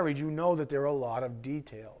you're married, you know that there are a lot of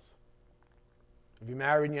details. If you're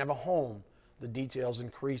married and you have a home, the details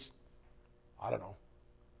increase,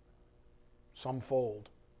 some fold.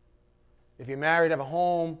 If you're married, have a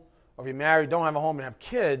home, or if you're married, don't have a home, and have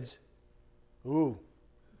kids,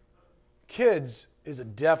 kids is a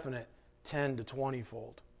definite 10 to 20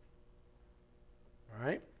 fold. All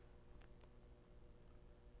right?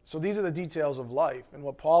 So these are the details of life. And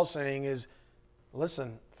what Paul's saying is,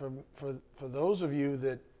 listen, for those of you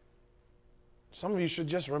that, some of you should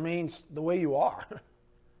just remain the way you are.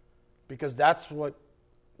 Because that's what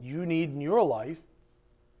you need in your life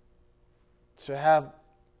to have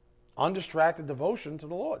undistracted devotion to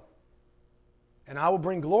the Lord. And I will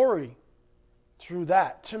bring glory through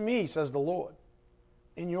that to me, says the Lord,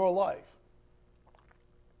 in your life.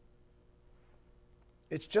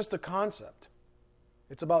 It's just a concept.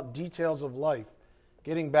 It's about details of life.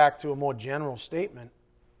 Getting back to a more general statement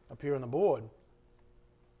up here on the board,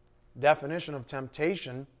 definition of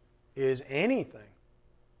temptation is anything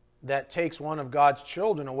that takes one of God's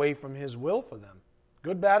children away from His will for them.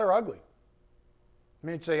 Good, bad, or ugly. I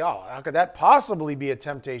mean, you'd say, oh, how could that possibly be a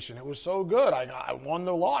temptation? It was so good. I won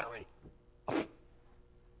the lottery.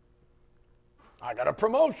 I got a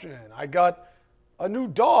promotion. I got a new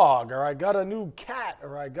dog, or I got a new cat,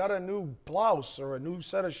 or I got a new blouse, or a new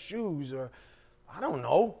set of shoes, or I don't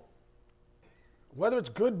know. Whether it's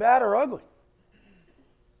good, bad, or ugly.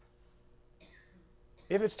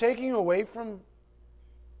 If it's taking you away from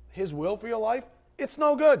His will for your life, it's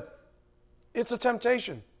no good. It's a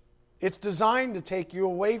temptation. It's designed to take you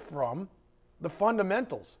away from the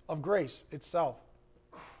fundamentals of grace itself.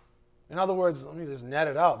 In other words, let me just net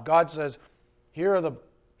it out. God says, here are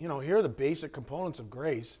the basic components of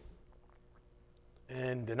grace,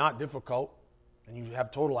 and they're not difficult, and you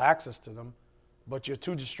have total access to them, but you're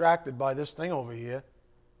too distracted by this thing over here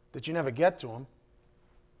that you never get to them.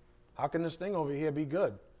 How can this thing over here be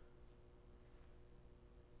good?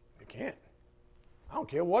 You can't. I don't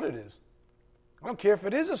care what it is. I don't care if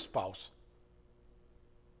it is a spouse.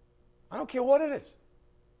 I don't care what it is.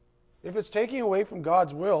 If it's taking you away from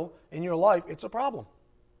God's will in your life, it's a problem.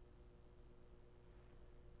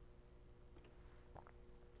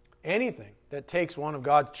 Anything that takes one of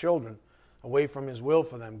God's children away from His will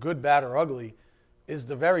for them, good, bad, or ugly, is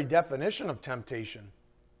the very definition of temptation.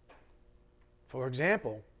 For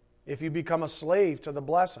example, if you become a slave to the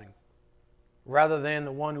blessing rather than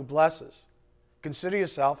the one who blesses, consider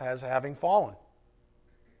yourself as having fallen.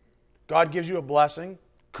 God gives you a blessing,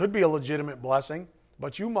 could be a legitimate blessing,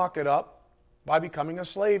 but you muck it up by becoming a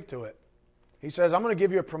slave to it. He says, I'm going to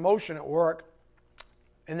give you a promotion at work,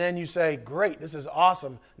 and then you say, great, this is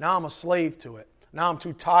awesome. Now I'm a slave to it. Now I'm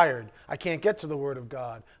too tired. I can't get to the Word of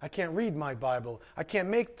God. I can't read my Bible. I can't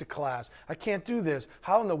make the class. I can't do this.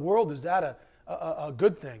 How in the world is that a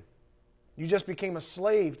good thing? You just became a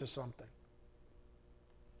slave to something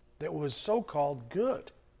that was so-called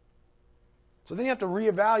good. So then you have to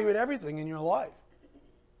reevaluate everything in your life.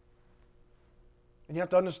 And you have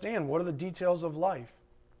to understand, what are the details of life?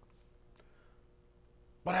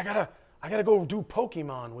 But I gotta go do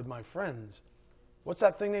Pokemon with my friends. What's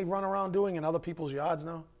that thing they run around doing in other people's yards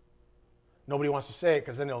now? Nobody wants to say it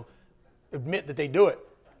because then they'll admit that they do it.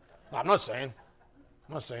 No, I'm not saying.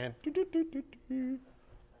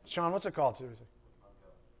 Sean, what's it called, seriously?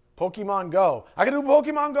 Pokemon Go. I gotta do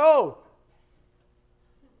Pokemon Go.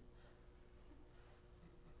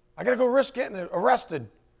 I gotta go risk getting arrested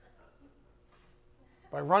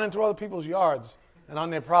by running through other people's yards and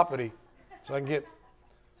on their property so I can get,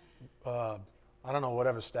 I don't know,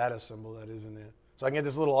 whatever status symbol that is in there. So I can get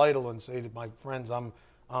this little idol and say to my friends, I'm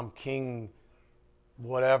King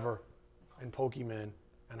whatever in Pokemon,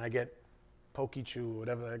 and I get Pokechew,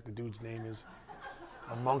 whatever the heck the dude's name is,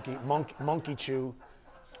 a monkey chew,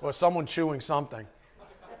 or someone chewing something.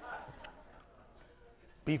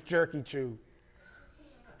 Beef jerky chew.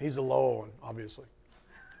 He's the lower one, obviously.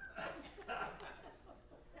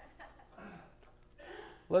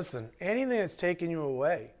 Listen, anything that's taking you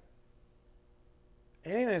away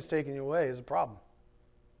is a problem.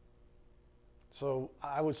 So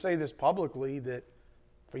I would say this publicly, that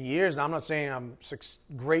for years, and I'm not saying I'm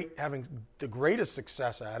having the greatest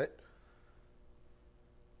success at it,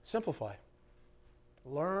 simplify.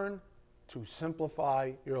 Learn to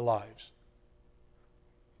simplify your lives.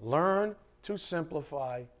 Learn to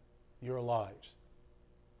simplify your lives.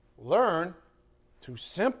 Learn to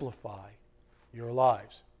simplify your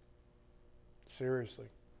lives. Seriously.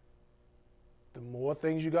 The more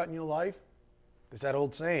things you got in your life, there's that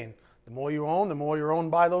old saying, the more you own, the more you're owned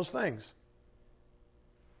by those things.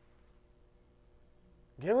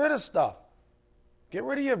 Get rid of stuff. Get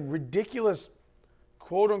rid of your ridiculous,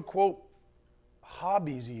 quote-unquote,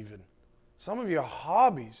 hobbies even. Some of your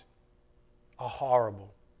hobbies are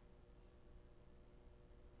horrible.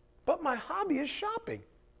 But my hobby is shopping.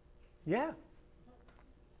 Yeah.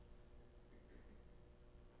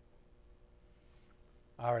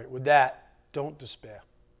 All right, with that, don't despair.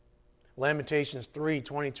 Lamentations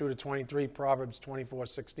 3:22-23, Proverbs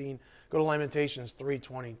 24:16. Go to Lamentations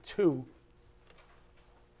 3:22.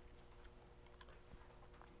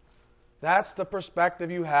 That's the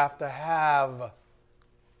perspective you have to have.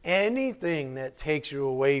 Anything that takes you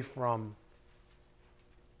away from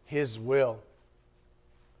His will.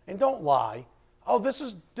 And don't lie. Oh, this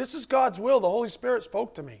is God's will. The Holy Spirit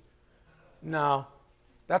spoke to me. No,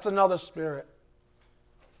 that's another spirit.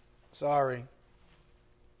 Sorry.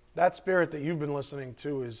 That spirit that you've been listening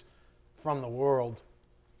to is from the world.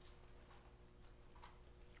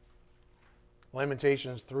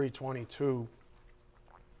 Lamentations 3:22.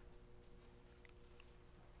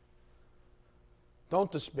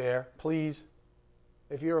 Don't despair, please.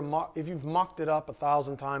 If you've mucked it up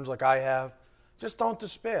 1,000 times like I have, Just don't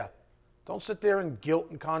despair. Don't sit there in guilt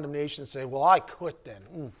and condemnation and say, well, I quit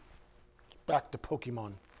then. Back to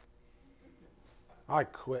Pokemon. I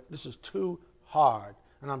quit. This is too hard,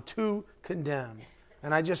 and I'm too condemned,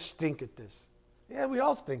 and I just stink at this. Yeah, we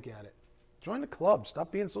all stink at it. Join the club.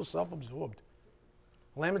 Stop being so self-absorbed.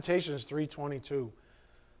 Lamentations 3:22.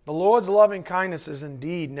 The Lord's loving kindnesses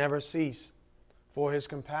indeed never cease, for his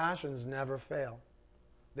compassions never fail.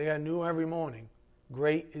 They are new every morning.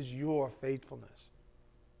 Great is your faithfulness.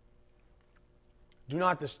 Do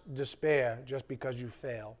not despair just because you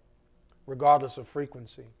fail, regardless of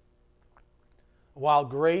frequency. While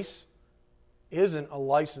grace isn't a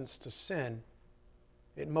license to sin,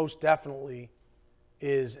 it most definitely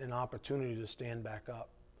is an opportunity to stand back up.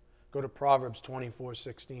 Go to Proverbs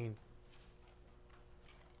 24:16.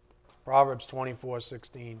 Proverbs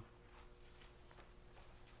 24:16.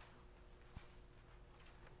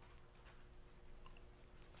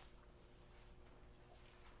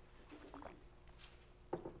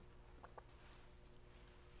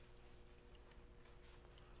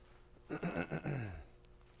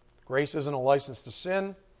 Grace isn't a license to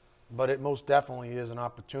sin, but it most definitely is an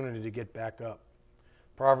opportunity to get back up.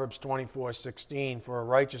 Proverbs 24:16, for a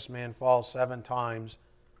righteous man falls 7 times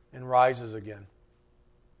and rises again.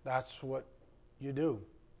 That's what you do.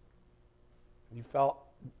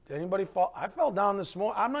 Anybody fall? I fell down this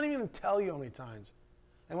morning. I'm not even going to tell you how many times.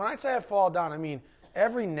 And when I say I fall down, I mean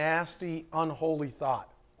every nasty, unholy thought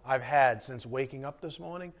I've had since waking up this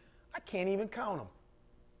morning, I can't even count them.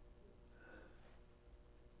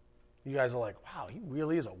 You guys are like, wow, he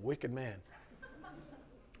really is a wicked man.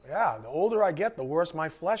 Yeah, the older I get, the worse my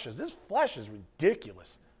flesh is. This flesh is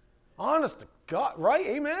ridiculous. Honest to God, right?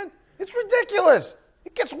 Amen? It's ridiculous.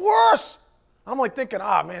 It gets worse. I'm like thinking,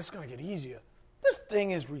 man, it's going to get easier. This thing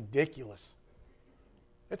is ridiculous.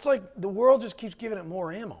 It's like the world just keeps giving it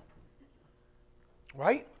more ammo.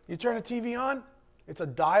 Right? You turn the TV on, it's a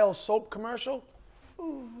Dial soap commercial.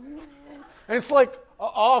 And it's like,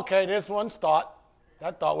 okay, this one's thought.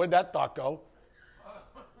 Where'd that thought go?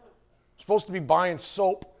 Supposed to be buying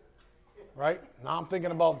soap, right? Now I'm thinking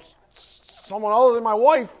about someone other than my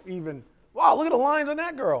wife even. Wow, look at the lines on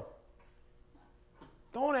that girl.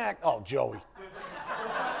 Don't act. Oh, Joey.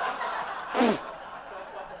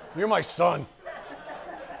 You're my son.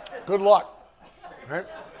 Good luck. Right?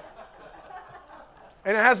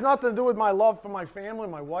 And it has nothing to do with my love for my family,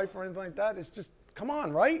 my wife, or anything like that. It's just, come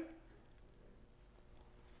on, right?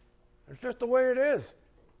 It's just the way it is.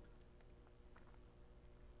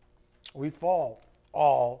 We fall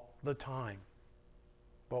all the time.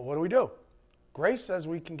 But what do? Grace says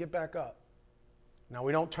we can get back up. Now,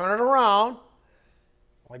 we don't turn it around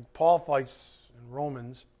like Paul fights in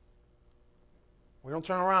Romans. We don't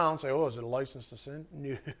turn around and say, is it a license to sin?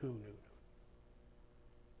 No.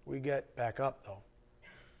 We get back up, though.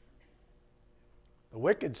 The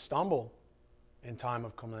wicked stumble in time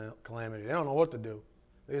of calamity. They don't know what to do.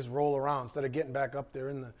 They just roll around instead of getting back up there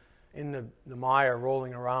in the mire,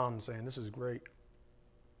 rolling around and saying, this is great.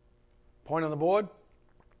 Point on the board.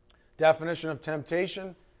 Definition of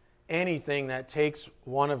temptation. Anything that takes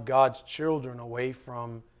one of God's children away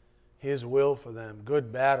from his will for them,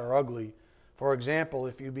 good, bad, or ugly. For example,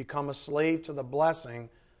 if you become a slave to the blessing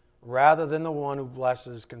rather than the one who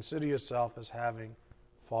blesses, consider yourself as having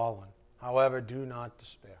fallen. However, do not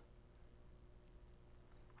despair.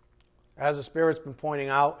 As the Spirit's been pointing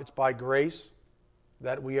out, it's by grace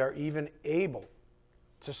that we are even able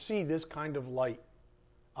to see this kind of light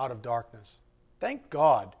out of darkness. Thank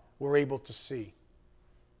God we're able to see.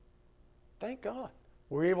 Thank God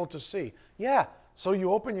we're able to see. Yeah, so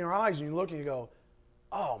you open your eyes and you look and you go,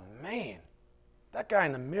 oh man, that guy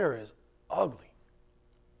in the mirror is ugly.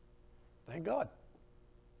 Thank God.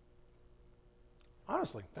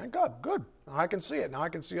 Honestly, thank God. Good. Now I can see it. Now I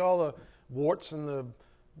can see all the warts and the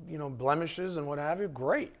blemishes and what have you.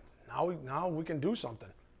 Great. Now we can do something.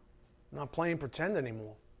 I'm not playing pretend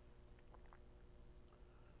anymore.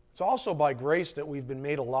 It's also by grace that we've been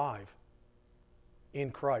made alive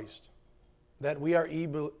in Christ, that we are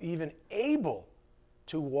even able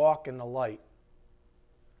to walk in the light.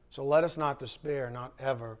 So let us not despair, not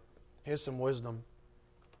ever. Here's some wisdom.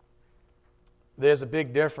 There's a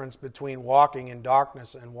big difference between walking in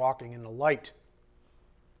darkness and walking in the light.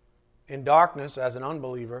 In darkness, as an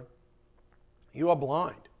unbeliever, you are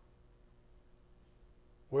blind.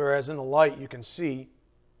 Whereas in the light, you can see,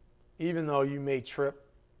 even though you may trip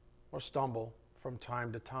or stumble from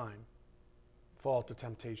time to time, fall to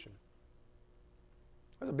temptation.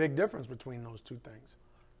 There's a big difference between those two things.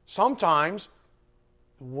 Sometimes,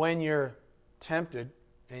 when you're tempted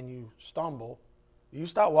and you stumble, you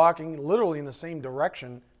start walking literally in the same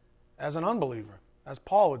direction as an unbeliever, as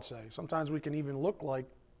Paul would say. Sometimes we can even look like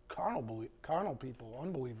carnal people,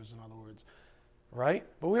 unbelievers in other words, right?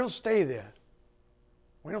 But we don't stay there.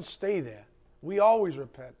 We don't stay there. We always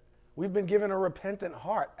repent. We've been given a repentant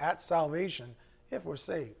heart at salvation if we're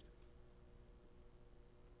saved.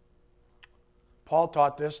 Paul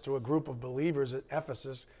taught this to a group of believers at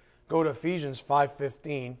Ephesus. Go to Ephesians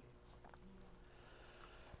 5:15.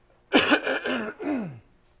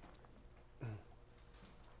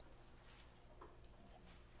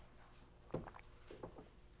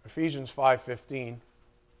 Ephesians 5:15.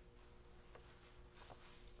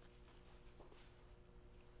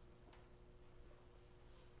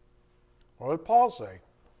 What did Paul say?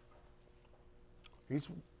 He's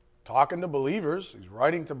talking to believers. He's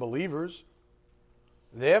writing to believers.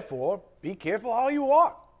 Therefore, be careful how you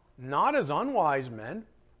walk, not as unwise men,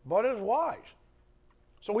 but as wise.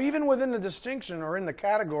 So even within the distinction, or in the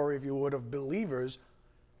category, if you would, of believers,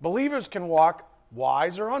 believers can walk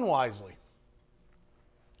wise or unwisely.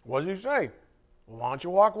 What does he say? Well, why don't you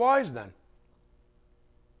walk wise then?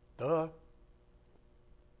 Duh.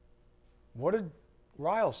 What did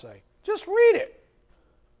Ryle say? Just read it.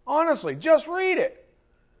 Honestly, just read it.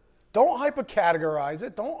 Don't hyper-categorize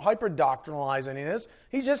it. Don't hyper-doctrinalize any of this.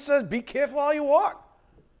 He just says, be careful how you walk.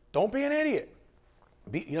 Don't be an idiot.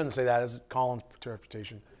 He doesn't say that as Colin's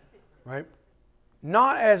interpretation, right?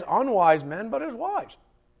 Not as unwise men, but as wise.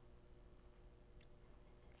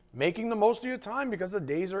 Making the most of your time because the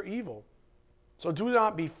days are evil. So do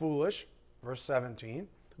not be foolish, verse 17,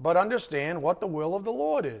 but understand what the will of the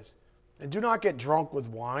Lord is. And do not get drunk with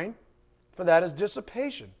wine, for that is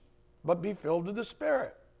dissipation, but be filled with the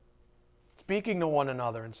Spirit, speaking to one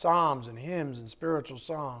another in psalms and hymns and spiritual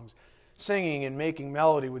songs, singing and making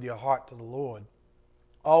melody with your heart to the Lord,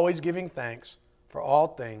 always giving thanks for all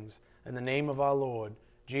things in the name of our Lord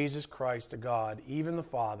Jesus Christ to God, even the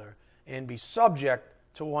Father, and be subject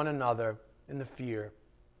to one another in the fear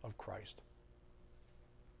of Christ.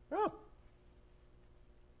 Yeah.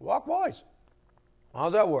 Walk wise. How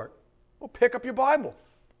does that work? Well, pick up your Bible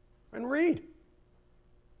and read.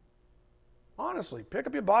 Honestly, pick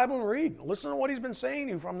up your Bible and read. Listen to what he's been saying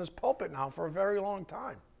to you from this pulpit now for a very long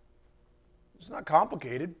time. It's not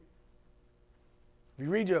complicated. If you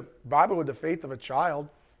read your Bible with the faith of a child,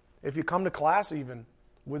 if you come to class even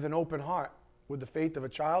with an open heart, with the faith of a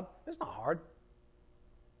child, it's not hard.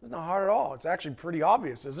 It's not hard at all. It's actually pretty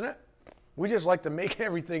obvious, isn't it? We just like to make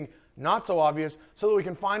everything not so obvious so that we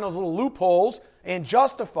can find those little loopholes and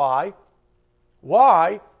justify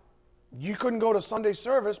why you couldn't go to Sunday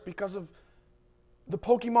service because of the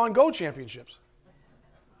Pokemon Go championships.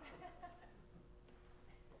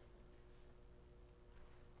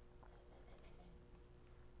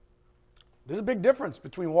 There's a big difference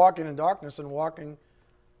between walking in darkness and walking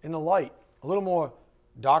in the light. A little more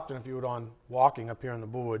doctrine, if you would, on walking up here on the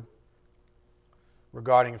board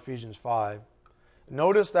regarding Ephesians 5.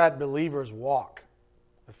 Notice that believers walk,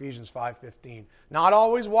 Ephesians 5:15. Not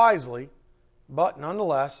always wisely, but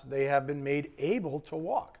nonetheless, they have been made able to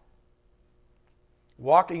walk.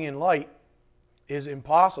 Walking in light is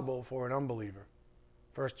impossible for an unbeliever.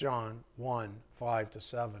 1 John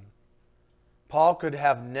 1:5-7. Paul could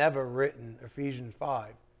have never written Ephesians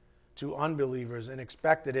 5 to unbelievers and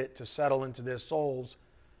expected it to settle into their souls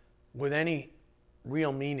with any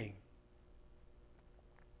real meaning.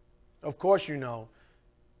 Of course you know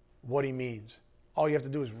what he means. All you have to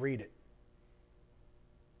do is read it.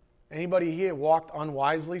 Anybody here walked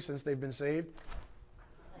unwisely since they've been saved?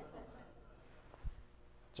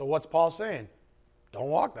 So what's Paul saying? Don't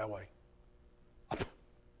walk that way. Is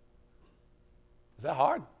that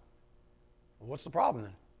hard? Well, what's the problem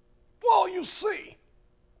then? Well, you see.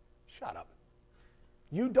 Shut up.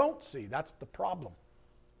 You don't see. That's the problem.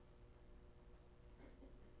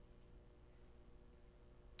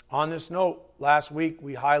 On this note, last week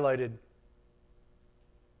we highlighted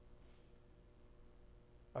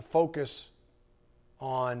a focus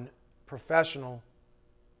on professional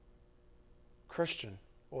Christian,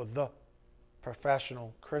 or the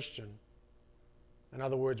professional Christian. In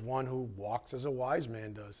other words, one who walks as a wise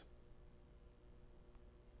man does.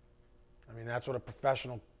 I mean, that's what a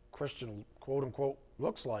professional Christian, quote unquote,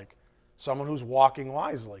 looks like. Someone who's walking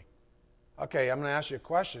wisely. Okay, I'm going to ask you a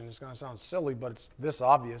question. It's going to sound silly, but it's this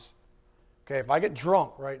obvious. Okay, if I get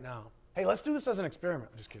drunk right now, hey, let's do this as an experiment.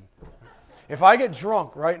 I'm just kidding. If I get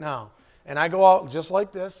drunk right now, and I go out just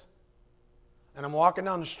like this, and I'm walking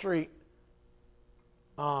down the street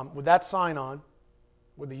with that sign on,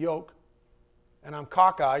 with the yoke, and I'm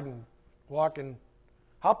cockeyed and walking,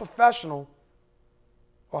 how professional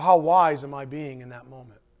or how wise am I being in that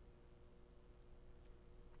moment?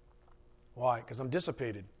 Why? Because I'm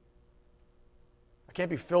dissipated. I can't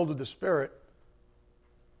be filled with the Spirit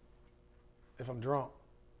if I'm drunk.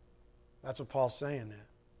 That's what Paul's saying there.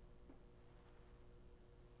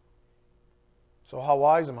 So how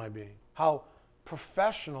wise am I being? How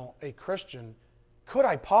professional a Christian could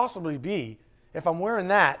I possibly be if I'm wearing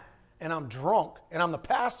that and I'm drunk and I'm the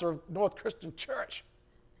pastor of North Christian Church?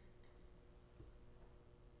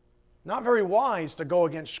 Not very wise to go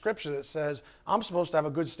against Scripture that says I'm supposed to have a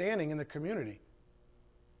good standing in the community.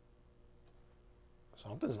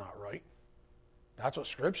 Something's not right. That's what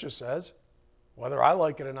Scripture says. Whether I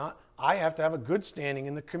like it or not, I have to have a good standing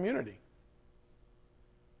in the community.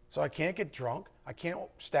 So I can't get drunk. I can't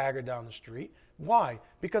stagger down the street. Why?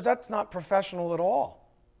 Because that's not professional at all.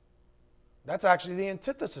 That's actually the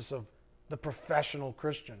antithesis of the professional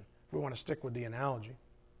Christian, if we want to stick with the analogy.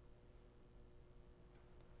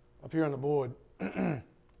 Up here on the board,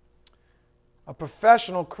 a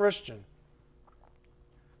professional Christian.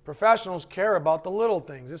 Professionals care about the little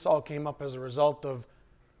things. This all came up as a result of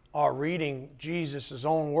our reading Jesus'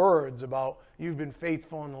 own words about you've been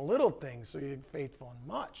faithful in the little things, so you're faithful in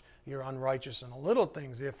much. You're unrighteous in the little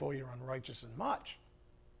things, therefore you're unrighteous in much.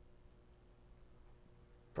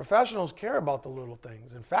 Professionals care about the little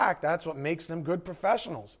things. In fact, that's what makes them good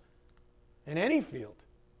professionals in any field.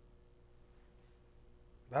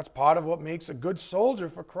 That's part of what makes a good soldier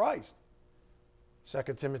for Christ. 2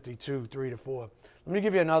 Timothy 2, 3-4. Let me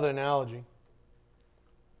give you another analogy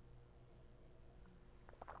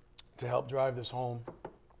to help drive this home.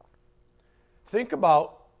 Think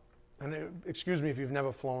about, and excuse me if you've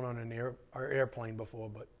never flown on an airplane before,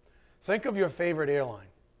 but think of your favorite airline.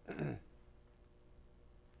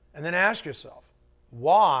 And then ask yourself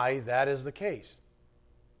why that is the case.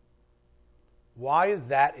 Why is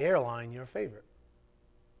that airline your favorite?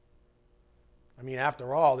 I mean,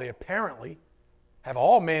 after all, they apparently have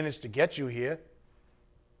all managed to get you here.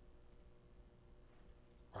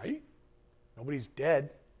 Right? Nobody's dead.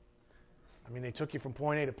 I mean, they took you from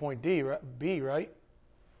point A to point B, right?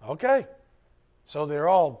 Okay. So they're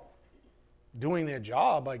all doing their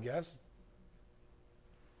job, I guess.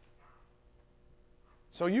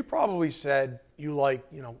 So you probably said you like,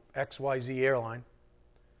 XYZ airline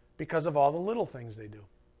because of all the little things they do.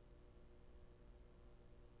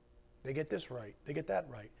 They get this right. They get that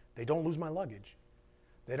right. They don't lose my luggage.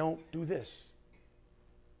 They don't do this.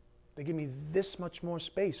 They give me this much more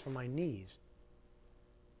space for my knees.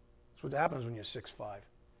 That's what happens when you're 6'5".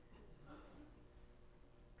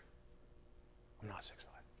 I'm not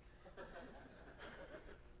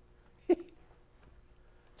 6'5".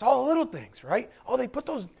 It's all the little things, right? Oh, they put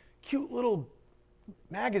those cute little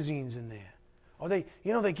magazines in there. Oh, they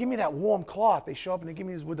give me that warm cloth. They show up and they give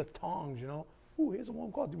me this with the tongs, Ooh, here's a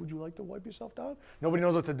warm cloth. Would you like to wipe yourself down? Nobody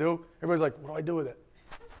knows what to do. Everybody's like, what do I do with it?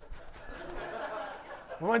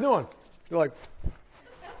 What am I doing? You're like,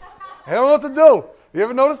 I don't know what to do. You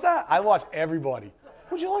ever notice that? I watch everybody.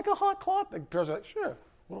 Would you like a hot cloth? The person's like, sure.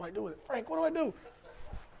 What do I do with it? Frank, what do I do?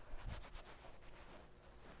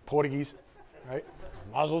 Portuguese, right?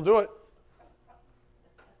 Might as well do it.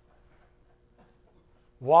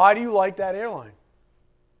 Why do you like that airline?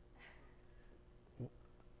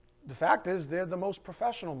 The fact is, they're the most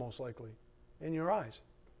professional, most likely, in your eyes.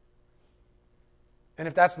 And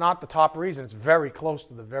if that's not the top reason, it's very close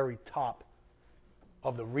to the very top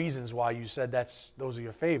of the reasons why you said those are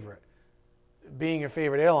your favorite. Being your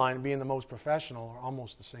favorite airline and being the most professional are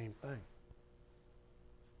almost the same thing.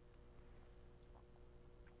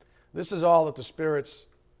 This is all that the Spirit's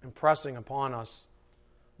impressing upon us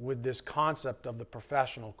with this concept of the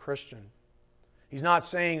professional Christian. He's not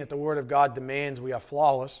saying that the Word of God demands we are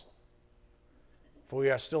flawless, for we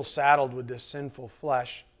are still saddled with this sinful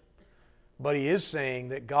flesh. But he is saying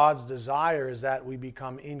that God's desire is that we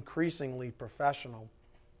become increasingly professional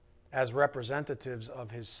as representatives of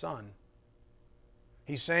His Son.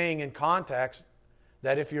 He's saying in context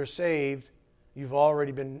that if you're saved, you've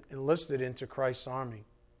already been enlisted into Christ's army.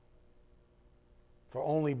 For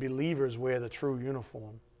only believers wear the true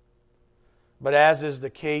uniform. But as is the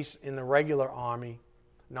case in the regular army,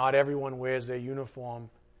 not everyone wears their uniform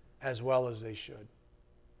as well as they should.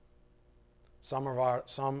 Some are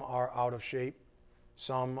out of shape.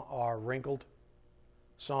 Some are wrinkled.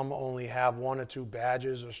 Some only have one or two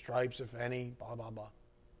badges or stripes, if any, blah, blah, blah.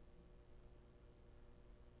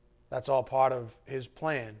 That's all part of His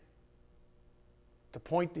plan, to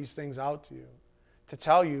point these things out to you, to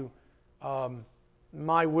tell you,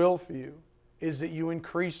 my will for you is that you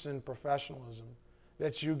increase in professionalism,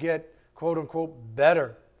 that you get, quote unquote,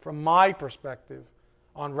 better from my perspective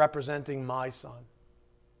on representing my Son.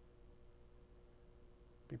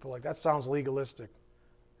 People are like, that sounds legalistic.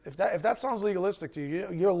 If that sounds legalistic to you,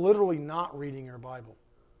 you're literally not reading your Bible.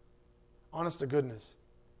 Honest to goodness.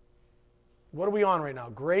 What are we on right now?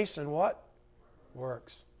 Grace and what?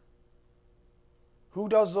 Works. Who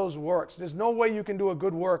does those works? There's no way you can do a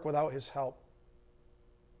good work without His help.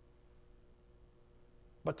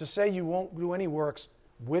 But to say you won't do any works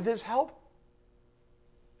with His help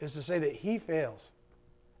is to say that He fails.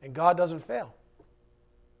 And God doesn't fail.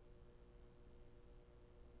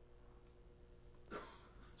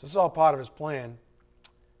 So this is all part of His plan.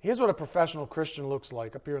 Here's what a professional Christian looks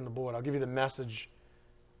like up here on the board. I'll give you the Message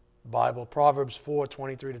Bible, Proverbs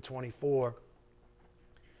 4:23-24.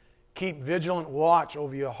 Keep vigilant watch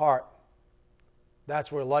over your heart.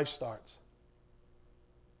 That's where life starts.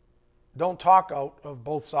 Don't talk out of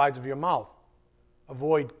both sides of your mouth.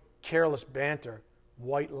 Avoid careless banter,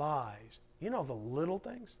 white lies. You know, the little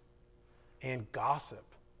things. And gossip.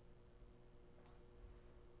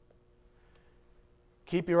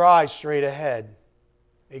 Keep your eyes straight ahead.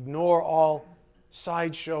 Ignore all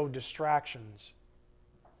sideshow distractions.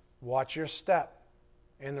 Watch your step,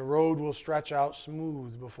 and the road will stretch out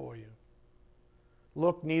smooth before you.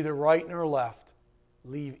 Look neither right nor left.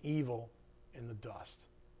 Leave evil in the dust.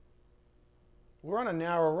 We're on a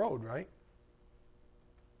narrow road, right?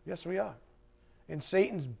 Yes, we are. And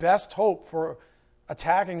Satan's best hope for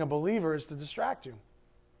attacking a believer is to distract you,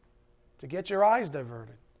 to get your eyes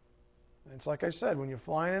diverted. And it's like I said, when you're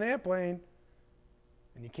flying an airplane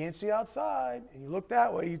and you can't see outside and you look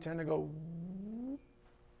that way, you tend to go.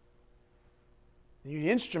 You need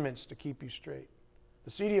instruments to keep you straight.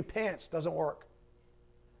 The seat of your pants doesn't work.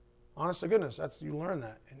 Honest to goodness, you learn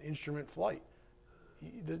that in instrument flight.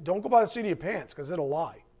 Don't go by the seat of your pants because it'll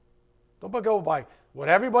lie. Don't go by what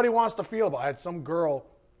everybody wants to feel about. I had some girl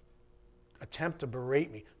attempt to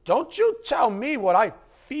berate me. Don't you tell me what I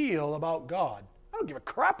feel about God. I don't give a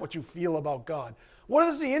crap what you feel about God. What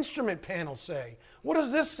does the instrument panel say? What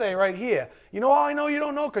does this say right here? You know how I know you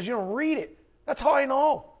don't know? Because you don't read it. That's how I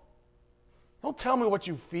know. Don't tell me what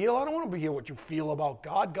you feel. I don't want to hear what you feel about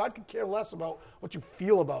God. God could care less about what you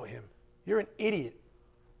feel about Him. You're an idiot.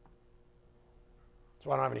 That's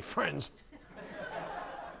why I don't have any friends.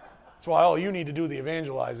 That's why all you need to do the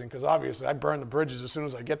evangelizing, because obviously I burn the bridges as soon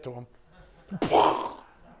as I get to them.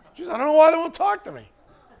 Jeez, I don't know why they won't talk to me.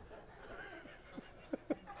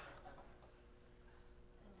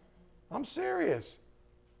 I'm serious.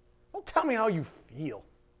 Don't tell me how you feel.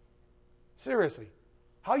 Seriously.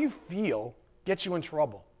 How you feel gets you in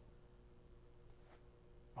trouble.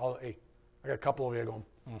 Hey, I got a couple over here going,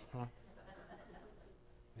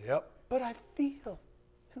 Yep. But I feel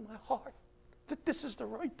in my heart that this is the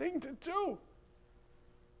right thing to do.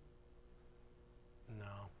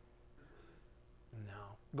 No.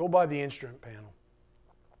 Go by the instrument panel.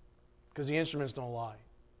 Because the instruments don't lie.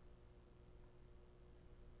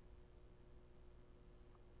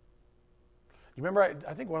 You remember,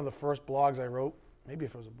 I think one of the first blogs I wrote, maybe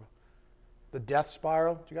if it was the death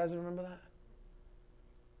spiral. Do you guys remember that?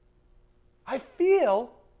 I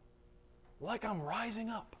feel like I'm rising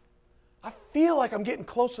up. I feel like I'm getting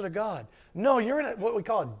closer to God. No, you're in what we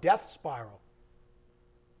call a death spiral.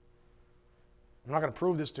 I'm not going to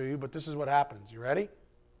prove this to you, but this is what happens. You ready?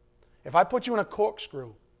 If I put you in a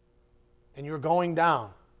corkscrew and you're going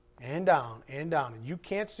down and down and down and you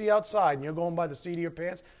can't see outside and you're going by the seat of your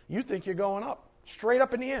pants, you think you're going up, straight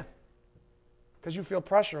up in the air because you feel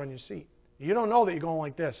pressure on your seat. You don't know that you're going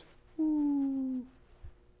like this. And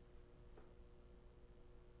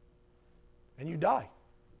you die.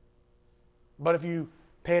 But if you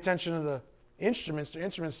pay attention to the instruments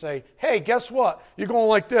say, hey, guess what? You're going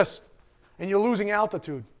like this, and you're losing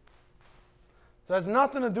altitude. So it has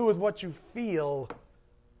nothing to do with what you feel.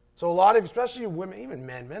 So a lot of, especially women, even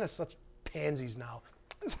men are such pansies now.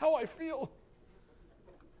 That's how I feel.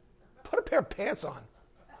 Put a pair of pants on,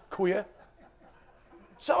 queer.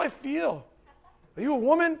 That's how I feel. Are you a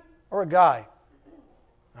woman or a guy?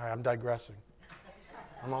 All right, I'm digressing.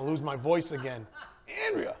 I'm going to lose my voice again.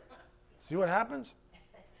 Andrea, see what happens?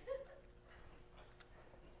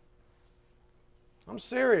 I'm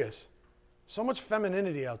serious. So much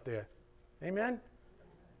femininity out there. Amen?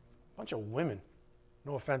 Bunch of women.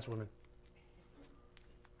 No offense, women.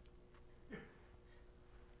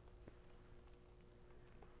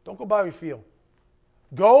 Don't go by how you feel.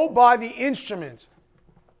 Go by the instruments.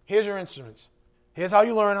 Here's your instruments. Here's how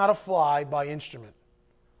you learn how to fly by instrument.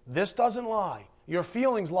 This doesn't lie. Your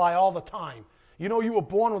feelings lie all the time. You know you were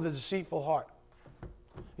born with a deceitful heart.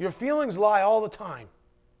 Your feelings lie all the time.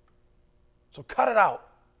 So cut it out.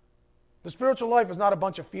 The spiritual life is not a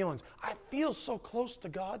bunch of feelings. I feel so close to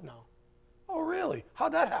God now. Oh, really?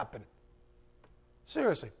 How'd that happen?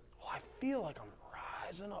 Seriously. Well, I feel like I'm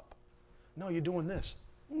rising up. No, you're doing this.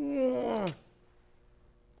 In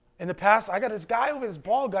the past, I got this guy over, this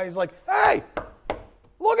bald guy. He's like, hey,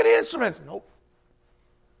 look at the instruments. Nope.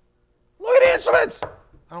 Look at the instruments.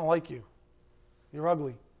 I don't like you. You're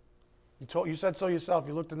ugly. You said so yourself.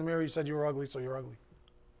 You looked in the mirror, you said you were ugly, so you're ugly.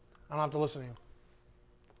 I don't have to listen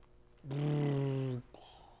to you.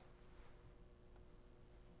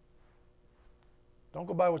 Don't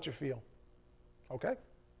go by what you feel. Okay?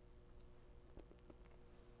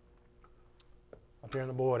 Up here on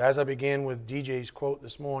the board, as I began with DJ's quote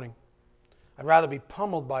this morning, I'd rather be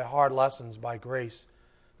pummeled by hard lessons by grace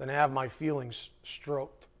than have my feelings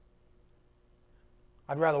stroked.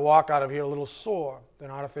 I'd rather walk out of here a little sore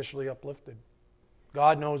than artificially uplifted.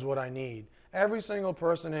 God knows what I need. Every single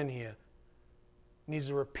person in here needs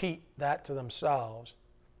to repeat that to themselves.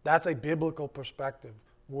 That's a biblical perspective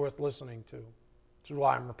worth listening to. Which is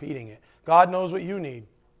why I'm repeating it. God knows what you need.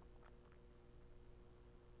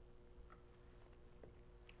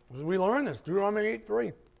 We learn this, Deuteronomy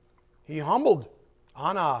 8:3. He humbled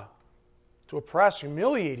Anah to oppress,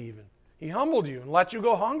 humiliate even. He humbled you and let you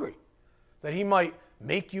go hungry, that he might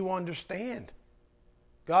make you understand.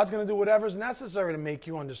 God's going to do whatever's necessary to make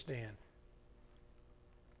you understand.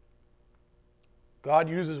 God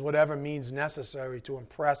uses whatever means necessary to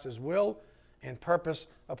impress his will and purpose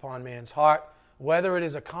upon man's heart, whether it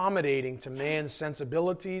is accommodating to man's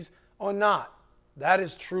sensibilities or not. That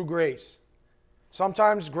is true grace.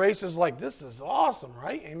 Sometimes grace is like, this is awesome,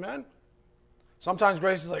 right? Amen? Sometimes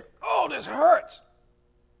grace is like, oh, this hurts.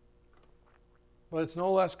 But it's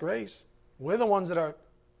no less grace. We're the ones that are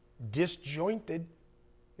disjointed.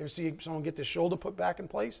 You ever see someone get their shoulder put back in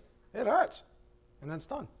place? It hurts. And then it's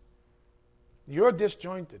done. You're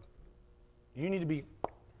disjointed. You need to be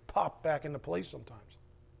popped back into place sometimes.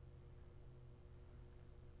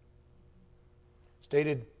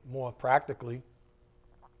 Stated more practically,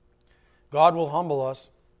 God will humble us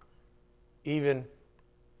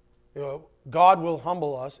God will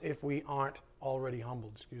humble us if we aren't already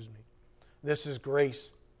humbled, This is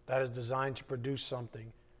grace that is designed to produce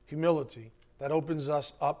something, humility, that opens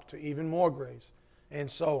us up to even more grace, and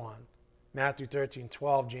so on. Matthew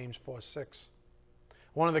 13:12, James 4:6.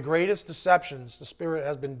 One of the greatest deceptions the Spirit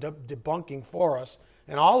has been debunking for us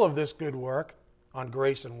in all of this good work on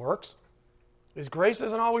grace and works is grace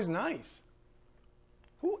isn't always nice.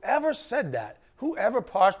 Whoever said that? Whoever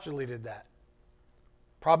postulated that?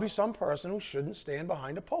 Probably some person who shouldn't stand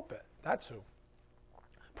behind a pulpit. That's who.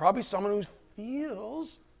 Probably someone who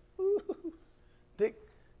feels that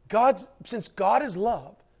since God is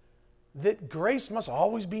love, that grace must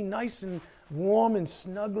always be nice and warm and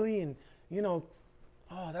snuggly and,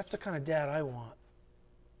 that's the kind of dad I want.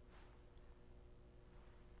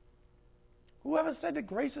 Whoever said that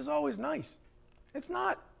grace is always nice? It's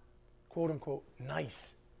not, quote unquote,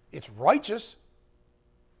 nice. It's righteous.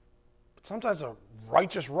 But sometimes a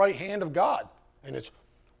righteous right hand of God. And it's...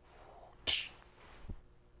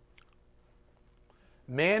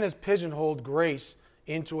 Man has pigeonholed grace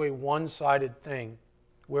into a one-sided thing,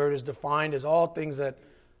 where it is defined as all things that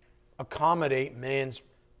accommodate man's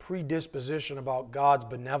predisposition about God's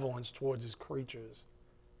benevolence towards his creatures.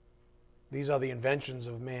 These are the inventions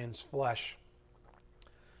of man's flesh.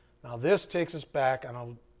 Now this takes us back, and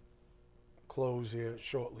I'll close here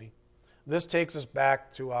shortly. This takes us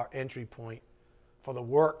back to our entry point for the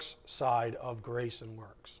works side of grace and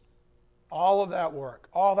works. All of that work,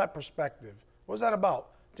 all that perspective, what is that about?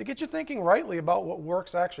 To get you thinking rightly about what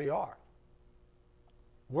works actually are.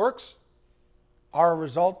 Works are a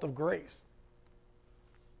result of grace.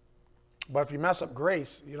 But if you mess up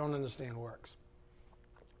grace, you don't understand works.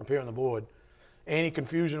 Up here on the board, any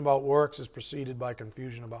confusion about works is preceded by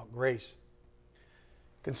confusion about grace.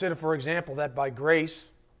 Consider, for example, that by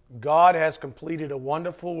grace, God has completed a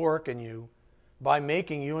wonderful work in you by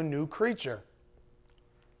making you a new creature.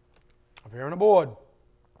 Up here on the board,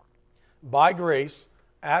 by grace,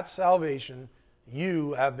 at salvation,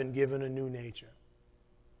 you have been given a new nature.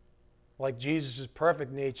 Like Jesus'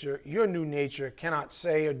 perfect nature, your new nature cannot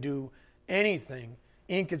say or do anything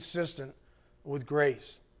inconsistent with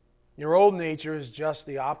grace. Your old nature is just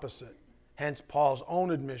the opposite. Hence Paul's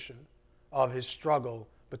own admission of his struggle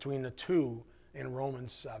between the two in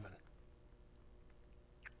Romans 7.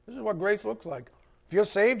 This is what grace looks like. If you're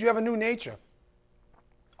saved, you have a new nature.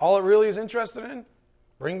 All it really is interested in,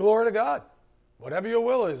 bring glory to God. Whatever your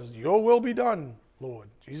will is, your will be done, Lord.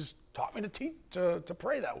 Jesus taught me to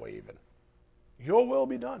pray that way even. Your will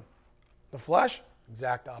be done. The flesh,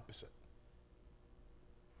 exact opposite.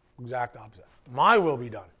 Exact opposite. My will be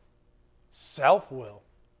done. Self-will,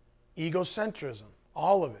 egocentrism,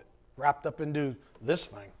 all of it wrapped up into this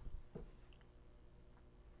thing.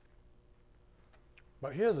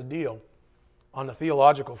 But here's the deal on the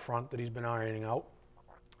theological front that he's been ironing out.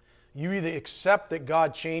 You either accept that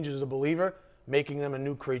God changes the believer, making them a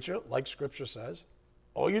new creature, like Scripture says,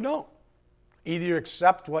 or you don't. Either you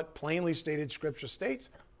accept what plainly stated Scripture states,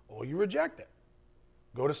 or you reject it.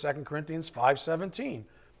 Go to 2 Corinthians 5:17.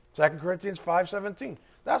 2 Corinthians 5:17.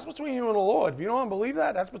 That's between you and the Lord. If you don't believe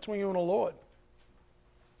that, that's between you and the Lord.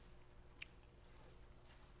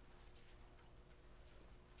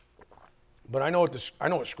 But I know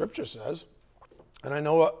what Scripture says, and I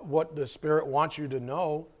know what the Spirit wants you to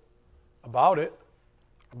know about it,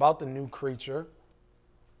 about the new creature.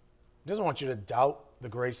 He doesn't want you to doubt the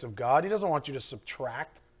grace of God. He doesn't want you to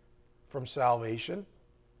subtract from salvation.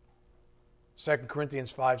 2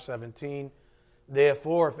 Corinthians 5:17.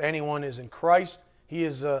 Therefore, if anyone is in Christ, he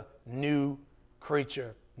is a new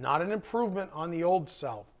creature. Not an improvement on the old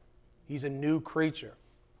self. He's a new creature.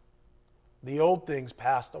 The old things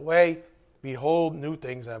passed away. Behold, new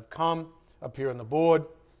things have come. Up here on the board.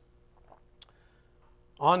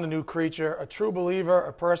 On the new creature, a true believer,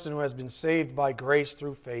 a person who has been saved by grace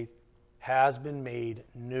through faith, has been made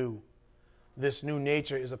new. This new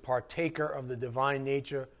nature is a partaker of the divine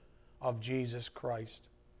nature of Jesus Christ.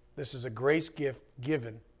 This is a grace gift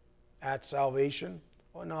given at salvation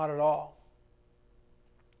or not at all.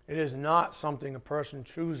 It is not something a person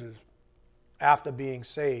chooses after being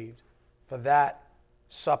saved, for that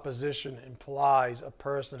supposition implies a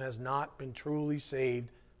person has not been truly saved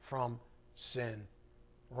from sin.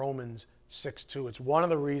 Romans 6:2. It's one of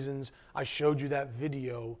the reasons I showed you that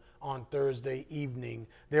video on Thursday evening.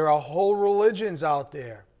 There are whole religions out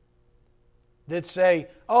there that say,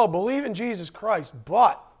 oh, believe in Jesus Christ,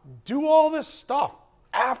 but do all this stuff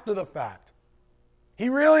after the fact. He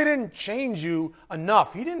really didn't change you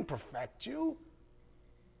enough. He didn't perfect you.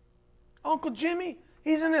 Uncle Jimmy,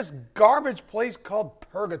 he's in this garbage place called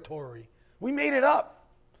purgatory. We made it up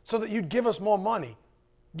so that you'd give us more money.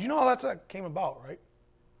 Do you know how that came about, right?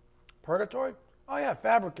 Purgatory? Oh yeah,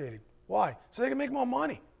 fabricated. Why? So they can make more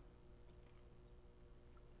money.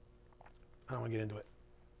 I don't want to get into it.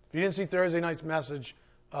 If you didn't see Thursday night's message,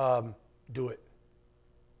 do it.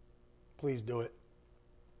 Please do it.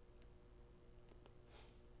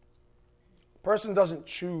 A person doesn't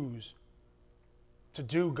choose to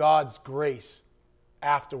do God's grace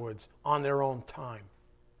afterwards on their own time.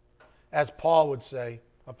 As Paul would say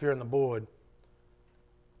up here on the board,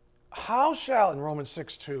 how shall, in Romans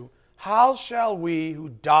 6:2, how shall we who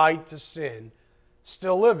died to sin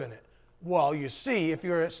still live in it? Well, you see, if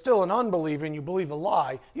you're still an unbeliever and you believe a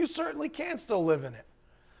lie, you certainly can still live in it.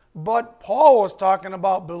 But Paul was talking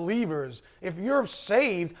about believers. If you're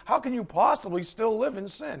saved, how can you possibly still live in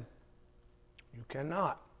sin? You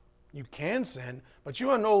cannot. You can sin, but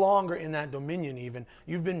you are no longer in that dominion even.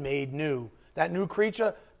 You've been made new. That new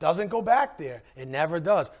creature doesn't go back there. It never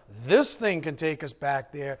does. This thing can take us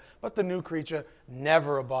back there, but the new creature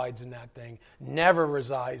never abides in that thing, never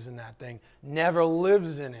resides in that thing, never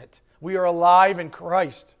lives in it. We are alive in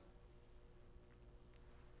Christ.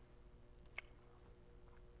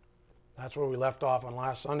 That's where we left off on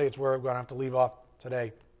last Sunday. It's where we're going to have to leave off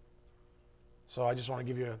today. So I just want to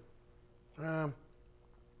give you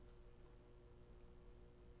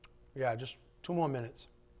just 2 more minutes.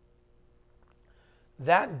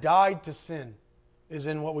 That died to sin is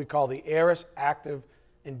in what we call the aorist active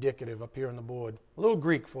indicative up here on the board. A little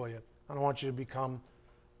Greek for you. I don't want you to become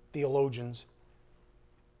theologians.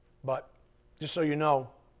 But just so you know,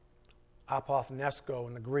 apothnesko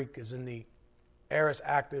in the Greek is in the aorist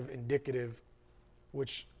active indicative,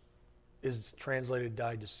 which is translated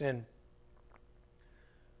died to sin.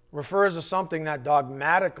 Refers to something that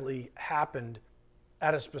dogmatically happened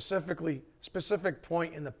at a specific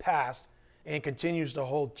point in the past and continues to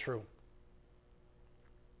hold true.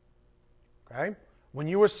 Okay? When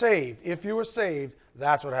you were saved, if you were saved,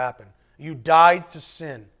 that's what happened. You died to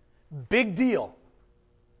sin. Big deal.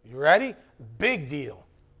 You ready? Big deal.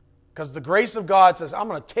 Because the grace of God says, I'm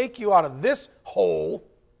going to take you out of this hole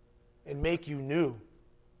and make you new.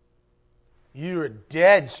 You're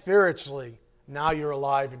dead spiritually. Now you're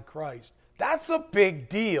alive in Christ. That's a big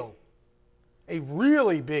deal. A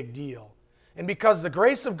really big deal. And because the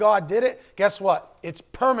grace of God did it, guess what? It's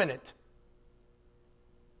permanent.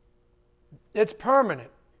 It's permanent.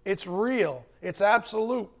 It's real. It's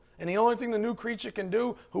absolute. And the only thing the new creature can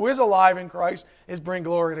do, who is alive in Christ, is bring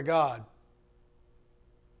glory to God.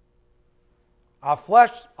 Our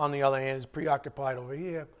flesh, on the other hand, is preoccupied over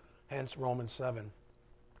here, hence Romans 7.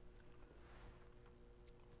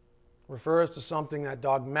 Refers to something that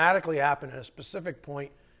dogmatically happened at a specific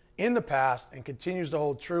point in the past and continues to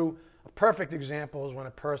hold true. A perfect example is when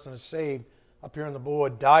a person is saved, up here on the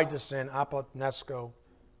board, died to sin, apothnesco,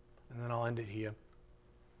 and then I'll end it here.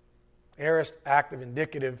 Aorist active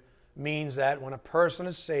indicative means that when a person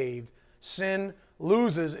is saved, sin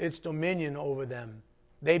loses its dominion over them.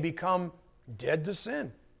 They become dead to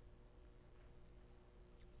sin.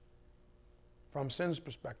 From sin's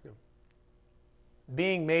perspective.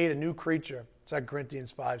 Being made a new creature, 2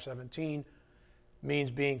 Corinthians 5:17,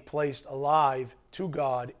 means being placed alive to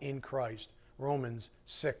God in Christ. Romans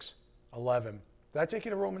 6:11. Did I take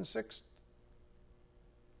you to Romans 6?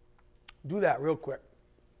 Do that real quick,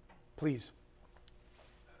 please.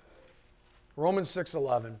 Romans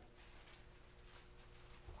 6:11.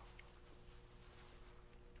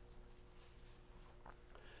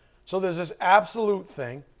 So there's this absolute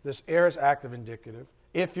thing, this aorist active indicative.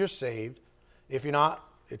 If you're saved, if you're not,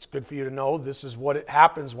 it's good for you to know this is what it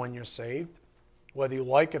happens when you're saved, whether you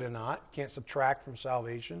like it or not. Can't subtract from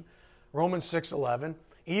salvation. Romans 6:11.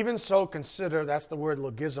 Even so consider, that's the word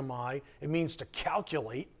logizomai. It means to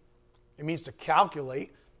calculate. It means to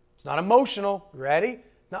calculate. It's not emotional. Ready?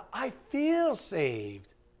 Now, I feel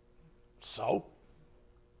saved. So?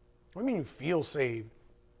 What do you mean you feel saved?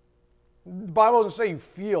 The Bible doesn't say you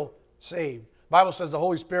feel saved. The Bible says the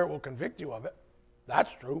Holy Spirit will convict you of it.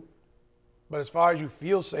 That's true. But as far as you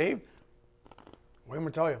feel saved, what am I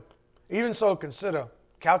going to tell you? Even so, consider,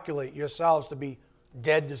 calculate yourselves to be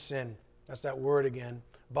dead to sin. That's that word again.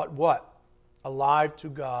 But what? Alive to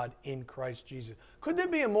God in Christ Jesus. Could there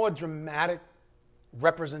be a more dramatic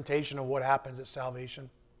representation of what happens at salvation?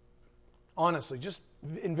 Honestly, just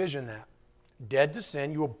envision that. Dead to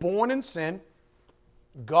sin. You were born in sin.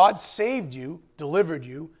 God saved you, delivered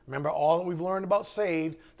you. Remember, all that we've learned about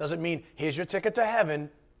saved doesn't mean here's your ticket to heaven.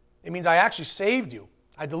 It means I actually saved you.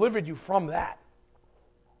 I delivered you from that.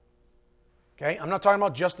 Okay? I'm not talking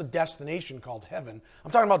about just a destination called heaven.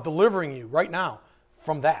 I'm talking about delivering you right now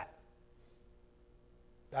from that.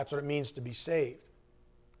 That's what it means to be saved.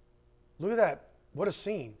 Look at that. What a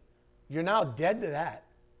scene. You're now dead to that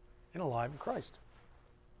and alive in Christ.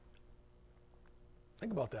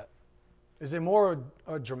 Think about that. Is there more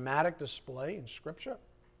a dramatic display in Scripture?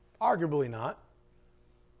 Arguably not.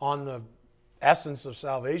 On the essence of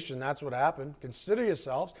salvation, that's what happened. Consider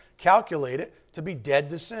yourselves, calculate it, to be dead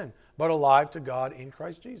to sin, but alive to God in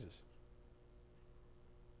Christ Jesus.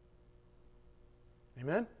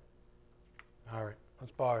 Amen? All right,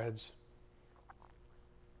 let's bow our heads.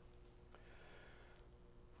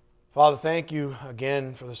 Father, thank you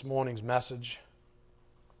again for this morning's message,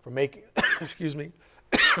 for making,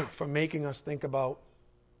 for making us think about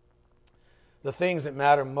the things that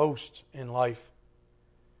matter most in life,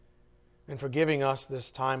 and for giving us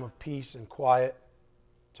this time of peace and quiet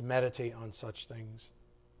to meditate on such things.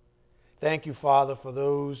 Thank you, Father, for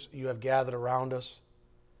those you have gathered around us,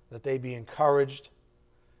 that they be encouraged,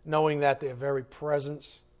 knowing that their very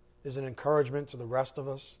presence is an encouragement to the rest of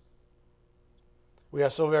us. We are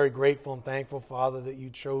so very grateful and thankful, Father, that you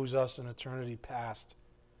chose us in eternity past,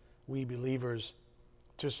 we believers,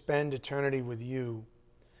 to spend eternity with you,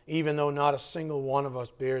 even though not a single one of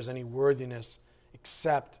us bears any worthiness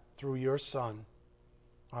except through your Son,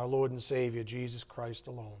 our Lord and Savior, Jesus Christ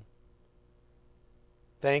alone.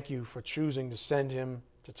 Thank you for choosing to send him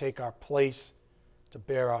to take our place, to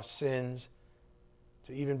bear our sins,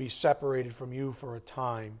 to even be separated from you for a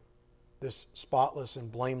time, this spotless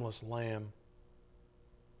and blameless Lamb.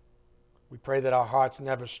 We pray that our hearts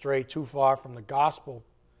never stray too far from the gospel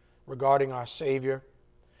regarding our Savior,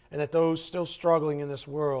 and that those still struggling in this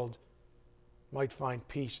world might find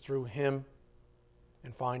peace through him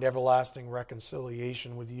and find everlasting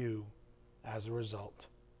reconciliation with you as a result.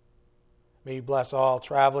 May you bless all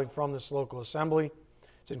traveling from this local assembly.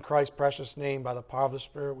 It's in Christ's precious name, by the power of the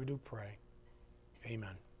Spirit, we do pray.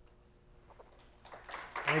 Amen.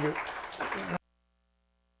 Thank you.